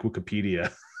 like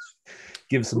Wikipedia.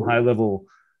 Give some high level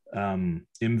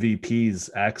MVPs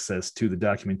access to the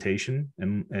documentation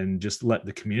and just let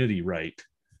the community write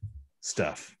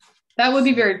stuff. That would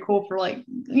be very cool for like,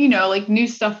 like new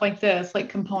stuff like this, like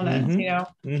components, All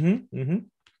Yeah,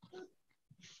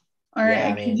 right,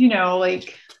 I because mean,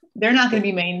 like they're not going to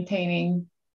be maintaining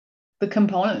the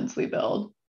components we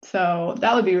build, so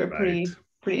that would be a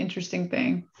pretty interesting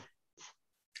thing.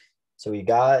 so we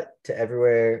got to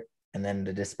everywhere, and then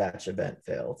the dispatch event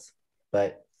fails.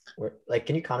 But we're like,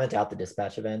 can you comment out the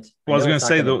dispatch event? Well, I was know going it's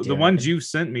to not say gonna the do ones anything. you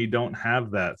sent me don't have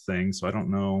that thing, so I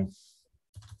don't know.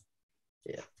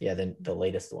 Yeah. Then the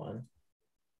latest one.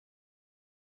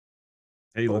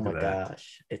 Hey, Oh look my at that.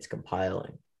 gosh, it's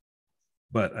compiling.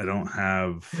 But I don't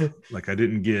have, like, I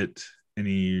didn't get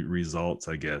any results,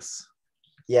 I guess.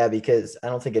 Yeah, because I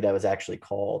don't think it was actually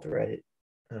called, right?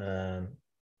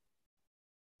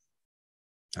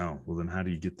 Oh, well, then how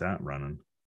do you get that running?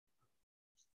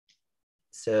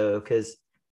 So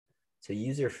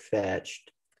user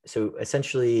fetched. So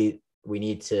essentially, we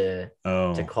need to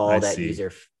call that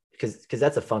user, because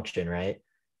that's a function, right?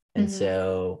 And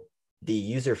so the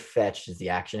user fetched is the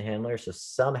action handler. So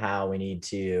somehow we need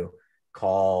to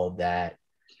call that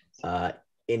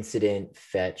incident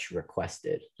fetch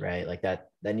requested, right? Like that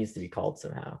needs to be called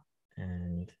somehow.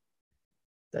 And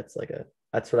that's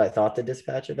that's what I thought the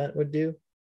dispatch event would do.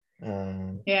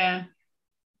 Yeah.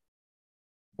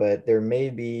 But there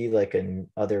may be like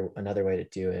another way to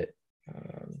do it.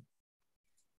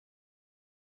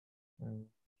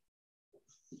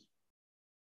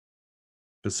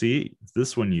 But see,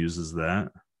 this one uses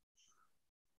that.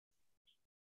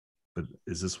 But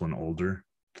is this one older?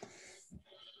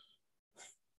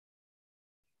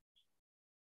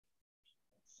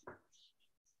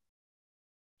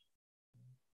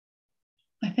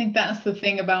 I think that's the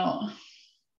thing about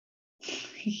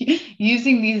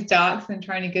using these docs and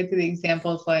trying to go through the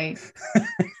examples. Like,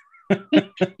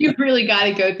 you've really got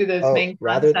to go through those main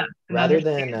concepts.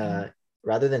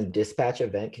 Rather than dispatch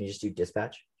event, can you just do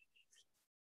dispatch?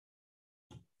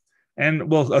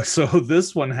 And well, so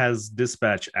this one has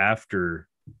dispatch after.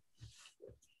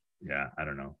 Yeah, I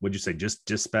don't know. Would you say just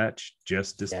dispatch?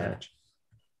 Just dispatch?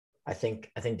 Yeah. I think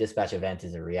dispatch event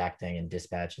is a React thing, and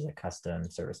dispatch is a custom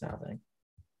ServiceNow thing.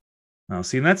 Oh,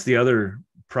 see, and that's the other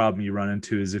problem you run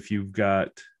into is if you've got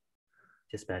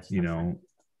dispatch,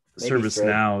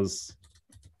 ServiceNow's.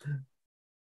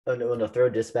 Oh no, throw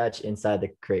dispatch inside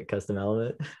the create custom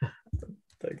element.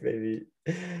 Like maybe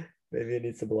it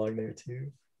needs to belong there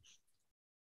too.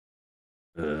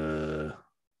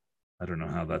 I don't know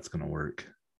how that's going to work.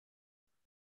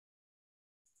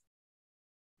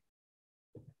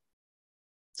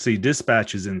 See,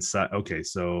 dispatch is inside. Okay,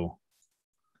 so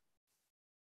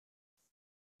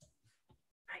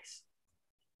nice.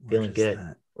 Feeling good.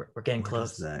 We're getting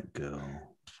close. Where does that go? And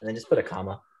then just put a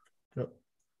comma.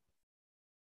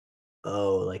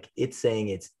 Oh, like it's saying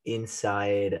it's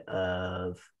inside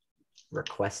of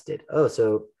requested. Oh,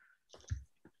 so,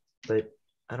 but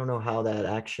I don't know how that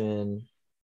action,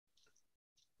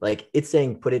 like it's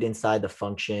saying put it inside the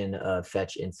function of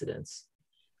fetch incidents.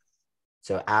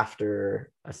 So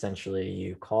after essentially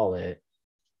you call it,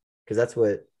 because that's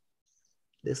what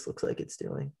this looks like it's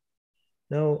doing.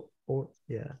 No, or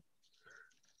yeah.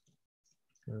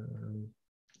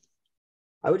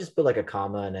 I would just put like a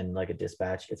comma and then like a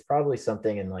dispatch. It's probably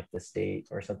something in like the state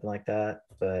or something like that,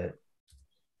 but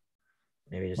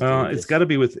maybe just. Well, it's got to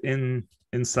be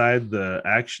inside the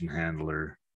action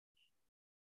handler.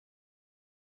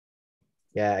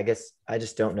 Yeah, I guess I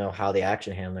just don't know how the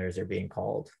action handlers are being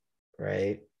called,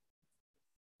 right?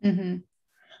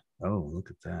 Oh, look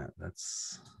at that.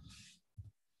 That's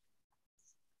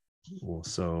well,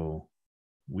 so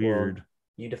weird. Well,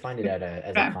 you defined it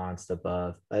as a const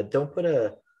above. Don't put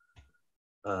a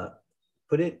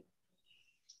put it.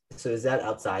 So is that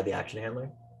outside the action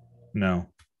handler? No.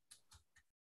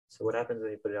 So what happens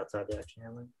when you put it outside the action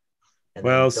handler? And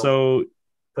well, so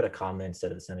put a comma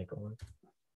instead of a semicolon.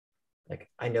 Like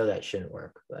I know that shouldn't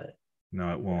work, but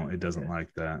no, it won't. It doesn't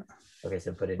like that. Okay,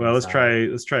 so put it. Well,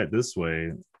 inside. Let's try it this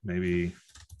way. Maybe.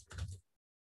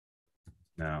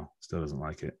 No, still doesn't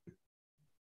like it.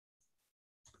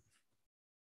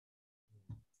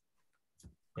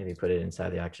 Maybe put it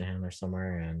inside the action handler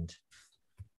somewhere, and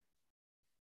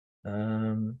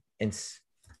it's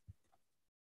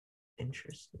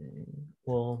interesting.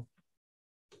 Well,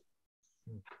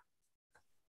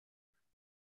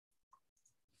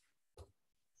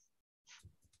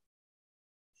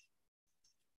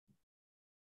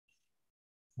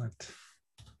 what?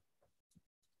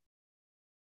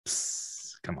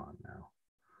 Psst, come on now.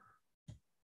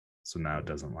 So now it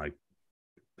doesn't like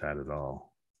that at all.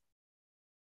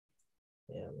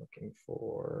 Yeah, I'm looking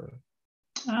for.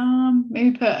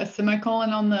 Maybe put a semicolon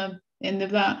on the end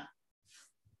of that.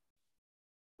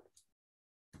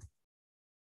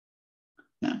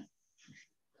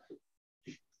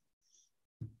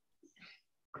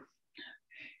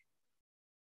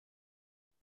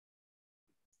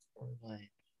 We're like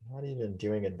not even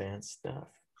doing advanced stuff.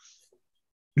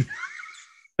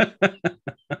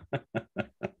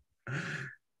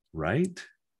 Right?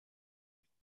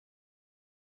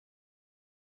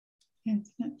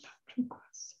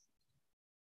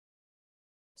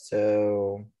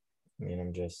 So, I mean,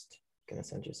 I'm just gonna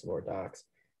send you some more docs.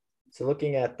 So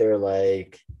looking at their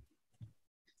like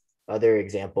other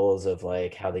examples of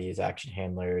like how they use action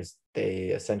handlers, they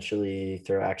essentially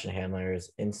throw action handlers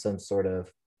in some sort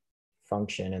of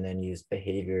function and then use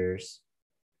behaviors.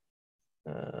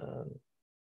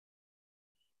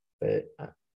 But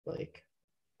like,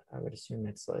 I would assume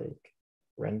it's like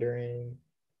rendering.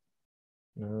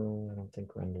 No, I don't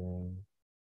think rendering.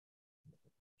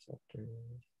 Receptors.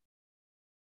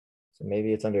 So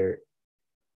maybe it's under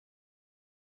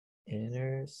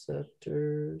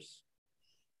interceptors.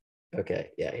 Okay,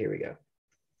 yeah, here we go.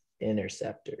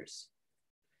 Interceptors.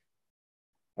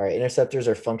 All right, interceptors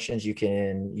are functions you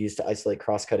can use to isolate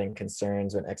cross-cutting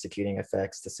concerns when executing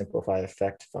effects to simplify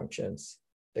effect functions.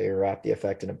 They wrap the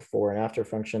effect in a before and after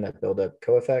function that build up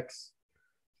co-effects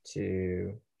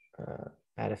to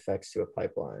add effects to a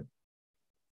pipeline.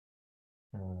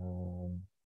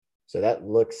 So that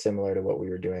looks similar to what we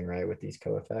were doing, right, with these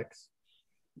co-effects?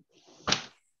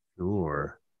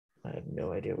 Sure. I have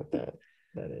no idea what that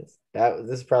is.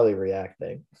 This is probably a React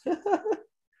thing.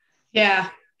 Yeah.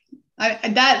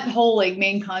 That whole like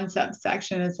main concept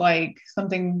section is like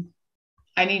something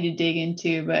I need to dig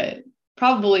into, but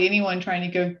probably anyone trying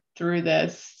to go through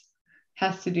this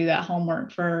has to do that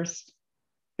homework first.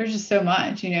 There's just so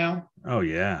much, Oh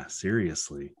yeah,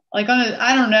 seriously. Like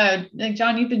I don't know, like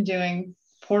John, you've been doing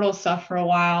portal stuff for a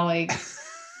while. Like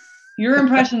your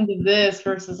impressions of this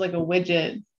versus like a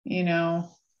widget,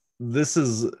 This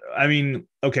is, I mean,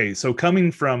 okay, so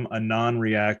coming from a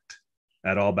non-React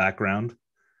at all background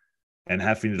and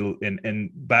having to, and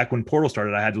back when Portal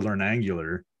started, I had to learn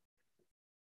Angular.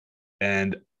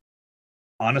 And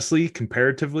honestly,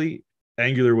 comparatively,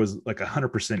 Angular was like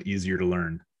 100% easier to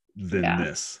learn than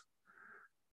this.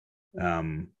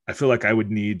 I feel like I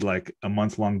would need like a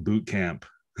month-long boot camp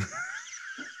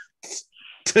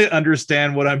to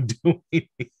understand what I'm doing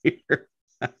here.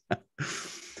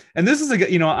 And this is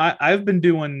I've been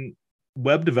doing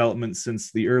web development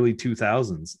since the early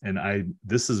 2000s, and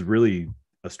this is really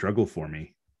a struggle for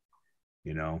me.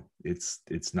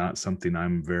 It's not something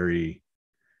I'm very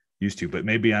used to, but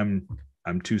maybe I'm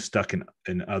too stuck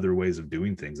in other ways of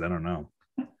doing things. I don't know.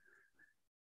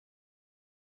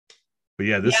 But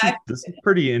yeah, this is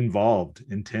pretty involved,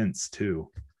 intense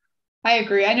too. I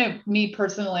agree. I know me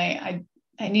personally,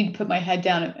 I need to put my head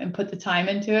down and put the time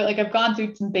into it. Like I've gone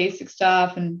through some basic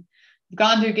stuff and I've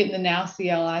gone through getting the Now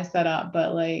CLI set up,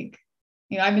 but like,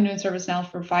 I've been doing ServiceNow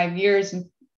for 5 years, and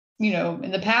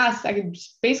in the past I could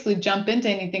just basically jump into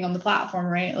anything on the platform,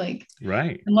 right? Like,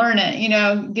 right, and learn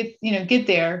it, get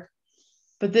there.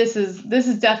 But this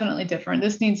is definitely different.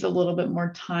 This needs a little bit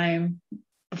more time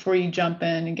before you jump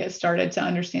in and get started to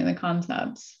understand the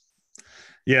concepts.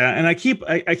 Yeah, and I keep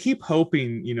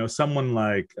hoping, someone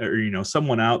like, or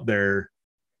someone out there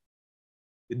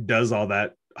does all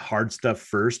that hard stuff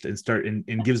first and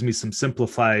and gives me some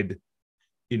simplified,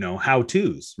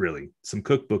 how-tos, really, some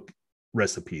cookbook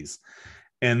recipes.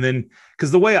 And then,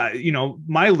 because the way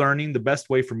my learning, the best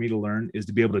way for me to learn is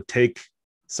to be able to take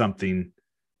something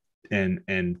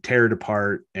and tear it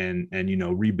apart and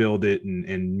rebuild it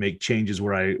and make changes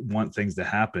where I want things to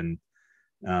happen.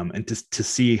 And to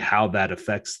see how that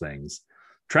affects things.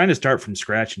 Trying to start from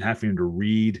scratch and having to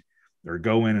read or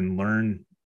go in and learn,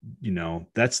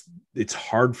 it's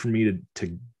hard for me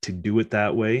to do it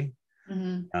that way.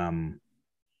 Mm-hmm.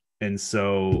 And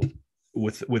so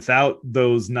without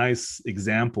those nice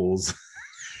examples,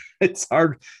 it's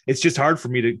hard. It's just hard for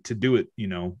me to do it,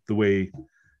 the way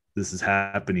this is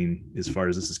happening as far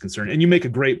as this is concerned. And you make a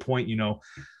great point,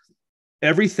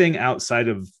 everything outside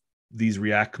of these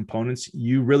React components,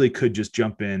 you really could just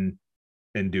jump in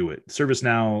and do it.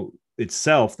 ServiceNow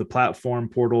itself, the platform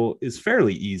portal, is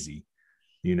fairly easy,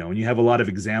 and you have a lot of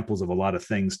examples of a lot of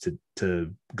things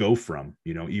to go from.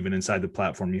 Even inside the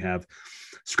platform, you have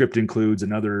script includes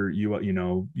and other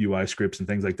UI scripts and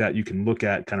things like that. You can look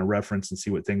at, kind of reference and see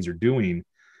what things are doing.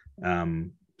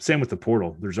 Same with the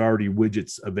portal. There's already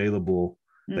widgets available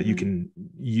that you can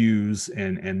use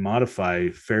and modify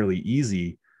fairly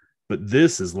easy. But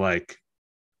this is like,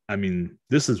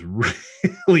 this is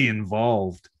really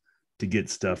involved to get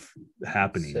stuff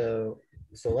happening. So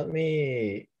let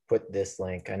me put this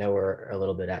link. I know we're a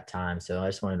little bit at time, so I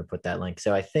just wanted to put that link.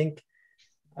 So I think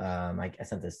I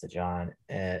sent this to John.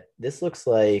 This looks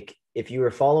like if you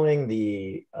were following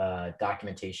the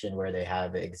documentation where they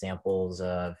have examples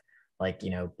of like,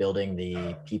 building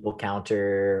the people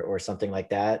counter or something like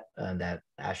that, that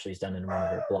Ashley's done in one of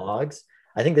her blogs.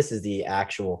 I think this is the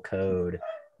actual code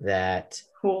that,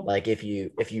 Cool. like, if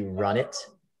you run it,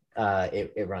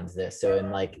 it runs this. So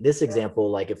in like this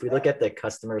example, like if we look at the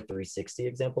customer 360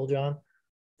 example, John.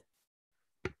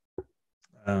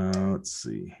 Let's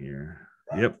see here.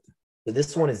 Yep. So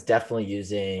this one is definitely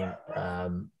using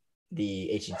the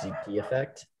HTTP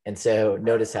effect. And so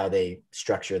notice how they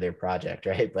structure their project,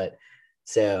 right? But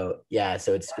so yeah,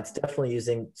 so it's definitely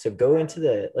using, so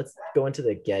let's go into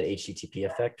the get HTTP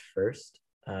effect first.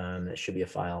 It should be a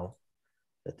file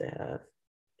that they have.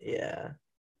 Yeah.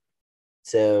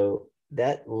 So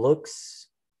that looks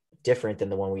different than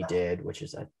the one we did, which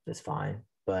is fine.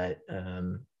 But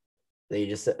they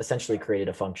just essentially created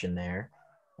a function there.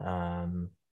 And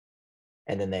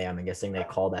then I'm guessing they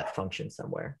call that function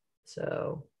somewhere.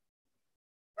 So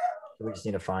we just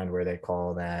need to find where they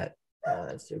call that.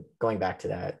 So going back to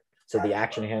that. So the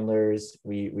action handlers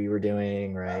we were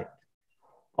doing, right?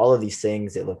 All of these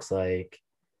things, it looks like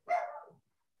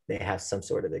they have some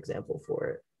sort of example for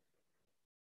it.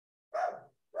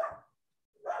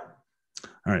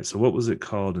 All right. So what was it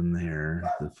called in there?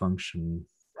 The function.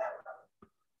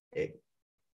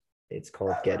 It's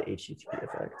called get HTTP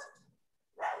effect.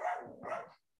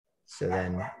 So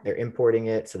then they're importing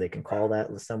it so they can call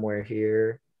that somewhere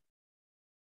here.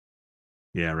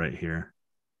 Yeah, right here.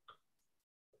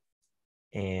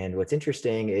 And what's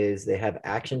interesting is they have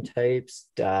action types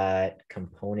dot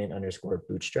component underscore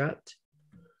bootstrapped.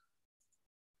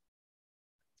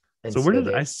 And so where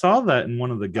did I saw that in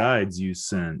one of the guides you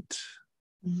sent?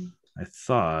 I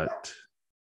thought.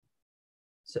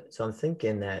 So I'm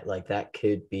thinking that like that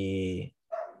could be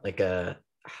like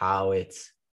how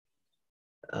it's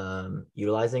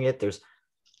utilizing it.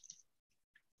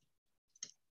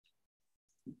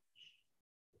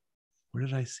 Where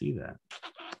did I see that?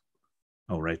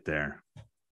 Oh, right there.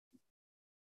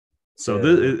 So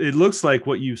it looks like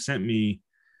what you sent me,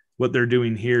 what they're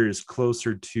doing here is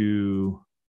closer to.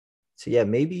 So yeah,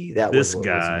 maybe that this was what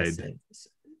guide. Was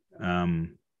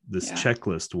missing. This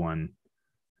checklist one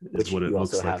is which what it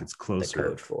looks like. Have it's closer. The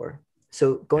code for.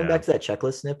 So going back to that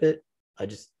checklist snippet,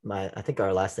 I think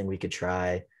our last thing we could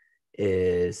try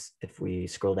is if we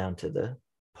scroll down to the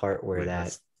part where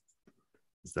is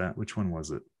that which one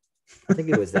was it? I think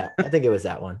it was that. I think it was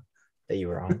that one that you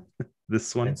were on.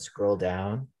 This one. And scroll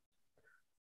down.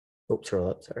 Oh, scroll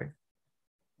up. Sorry.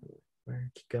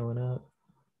 Where keep going up?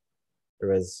 There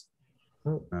was.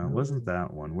 Oh, no, it wasn't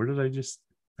that one. Where did I just?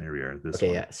 There we are. This okay,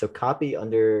 one. yeah. So copy on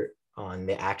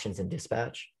the actions and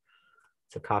dispatch.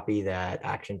 So copy that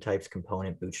action types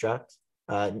component bootstrapped.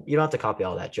 You don't have to copy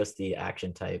all that, just the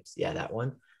action types. Yeah, that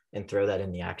one. And throw that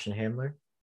in the action handler.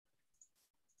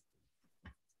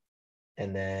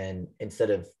 And then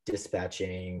instead of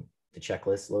dispatching the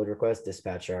checklist load request,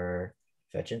 dispatch our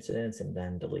fetch incidents and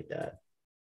then delete that.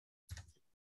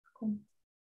 Cool.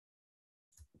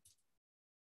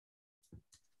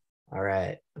 All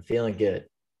right, I'm feeling good.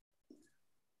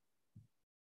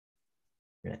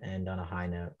 I'm gonna end on a high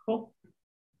note. Cool.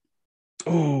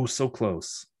 Oh, so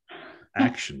close.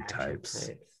 Action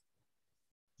types.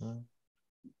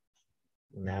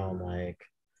 Now I'm like,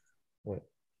 what?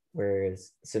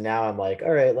 So now I'm like,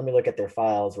 all right, let me look at their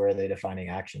files. Where are they defining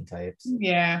action types?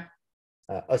 Yeah.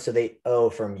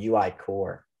 From UI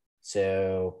core.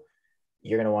 So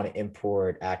you're going to want to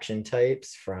import action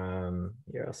types from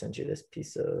here. I'll send you this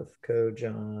piece of code,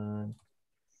 John.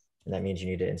 And that means you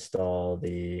need to install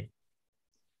the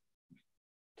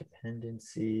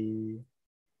dependency.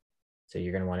 So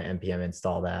you're going to want to npm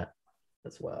install that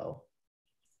as well.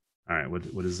 All right.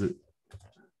 What is it?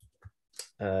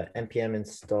 npm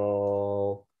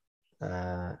install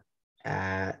at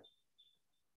that's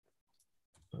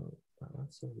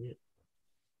so weird.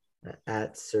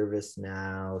 At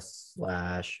ServiceNow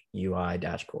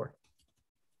 /UI-core.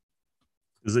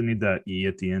 Does it need that E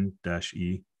at the end?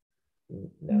 -E?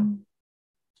 No.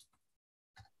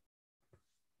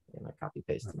 Yeah, my copy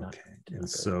paste. Okay. And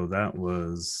so that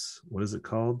was, what is it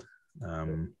called?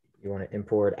 You want to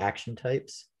import action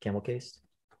types, camel case.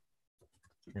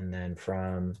 And then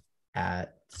from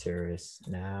at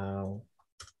ServiceNow.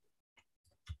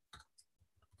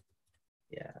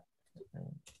 Yeah.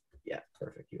 Yeah,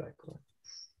 perfect UI core.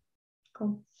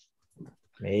 Cool.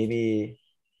 Maybe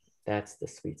that's the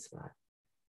sweet spot.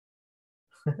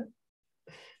 I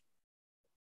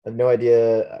have no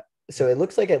idea. So it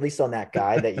looks like at least on that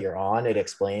guide that you're on, it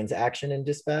explains action and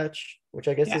dispatch, which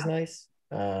I guess is nice.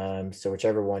 So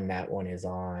whichever one that one is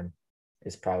on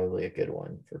is probably a good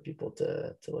one for people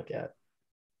to look at.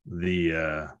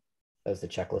 That was the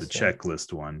checklist. The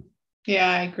checklist one. Yeah,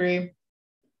 I agree.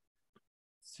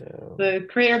 So The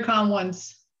CreatorCon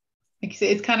ones, like you say,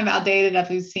 it's kind of outdated as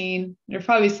we've seen. There's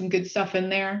probably some good stuff in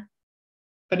there,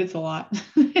 but it's a lot.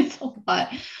 It's a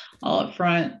lot all up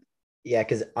front. yeah,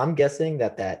 because I'm guessing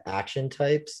that action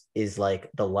types is like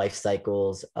the life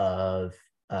cycles of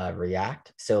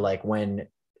React. So like when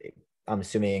I'm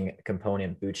assuming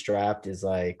component bootstrapped is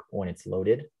like when it's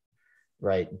loaded,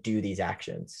 right? Do these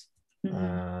actions.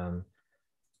 Mhm.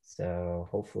 So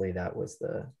hopefully that was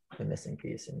the missing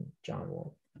piece, and John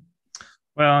won't.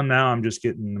 Well, now I'm just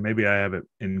getting, maybe I have it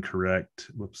incorrect.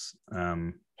 Whoops.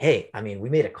 Hey, I mean, we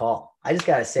made a call. I just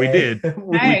gotta We say, did. we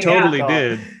We Hey, made a yeah. totally call.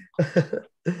 did. It,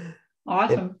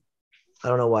 Awesome. I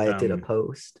don't know why it did a Um,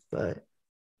 post, but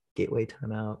gateway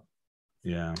timeout.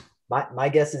 yeah. My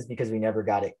guess is because we never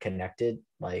got it connected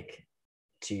like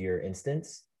to your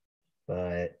instance,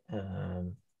 but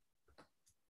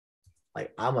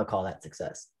like I'm gonna call that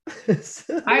success.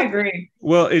 I agree.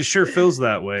 Well, it sure feels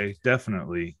that way.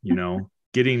 Definitely,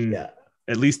 getting Yeah.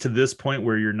 at least to this point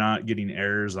where you're not getting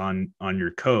errors on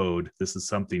your code. This is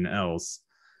something else.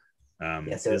 Yeah.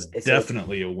 Is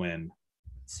definitely a win.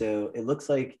 So it looks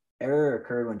like error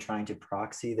occurred when trying to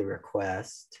proxy the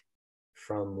request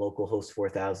from localhost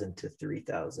 4000 to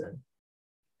 3000.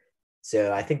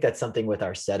 So I think that's something with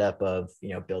our setup of,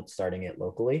 build starting it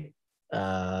locally. Like,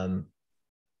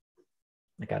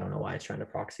 I don't know why it's trying to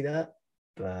proxy that,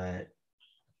 but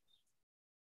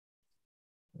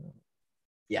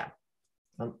yeah,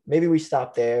 maybe we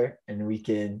stop there and we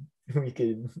can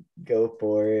go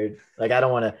forward. Like, I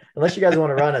don't want to, unless you guys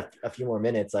want to run a few more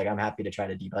minutes, like I'm happy to try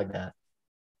to debug that.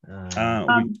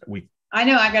 We I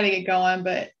know I got to get going,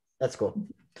 but That's cool.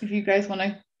 if you guys want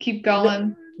to keep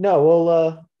going. No,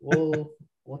 we'll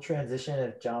transition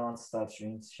if John wants to stop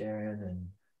screen sharing, and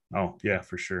oh yeah,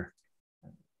 for sure.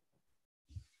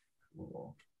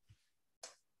 cool.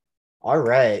 All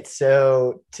right.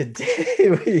 So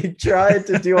today we tried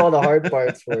to do all the hard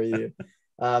parts for you.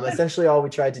 Essentially, all we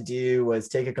tried to do was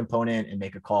take a component and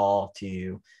make a call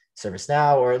to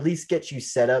ServiceNow, or at least get you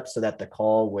set up so that the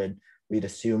call we'd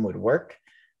assume would work.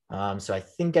 So I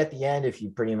think at the end, if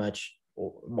you pretty much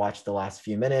watch the last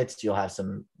few minutes, you'll have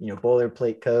some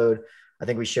boilerplate code. I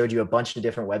think we showed you a bunch of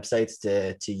different websites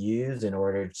to use in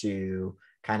order to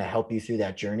kind of help you through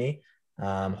that journey.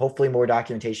 Hopefully more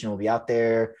documentation will be out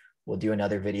there. We'll do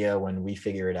another video when we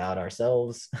figure it out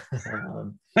ourselves.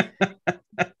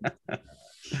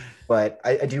 But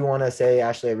I do want to say,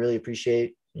 Ashley, I really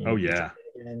appreciate Oh you yeah.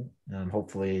 jumping in.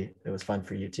 Hopefully it was fun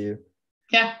for you too.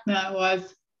 Yeah, no, it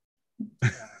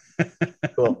was.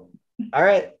 Cool. All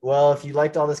right. Well, if you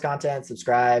liked all this content,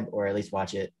 subscribe or at least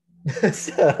watch it.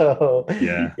 So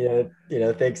Yeah.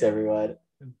 thanks everyone.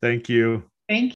 Thank you. Thank you.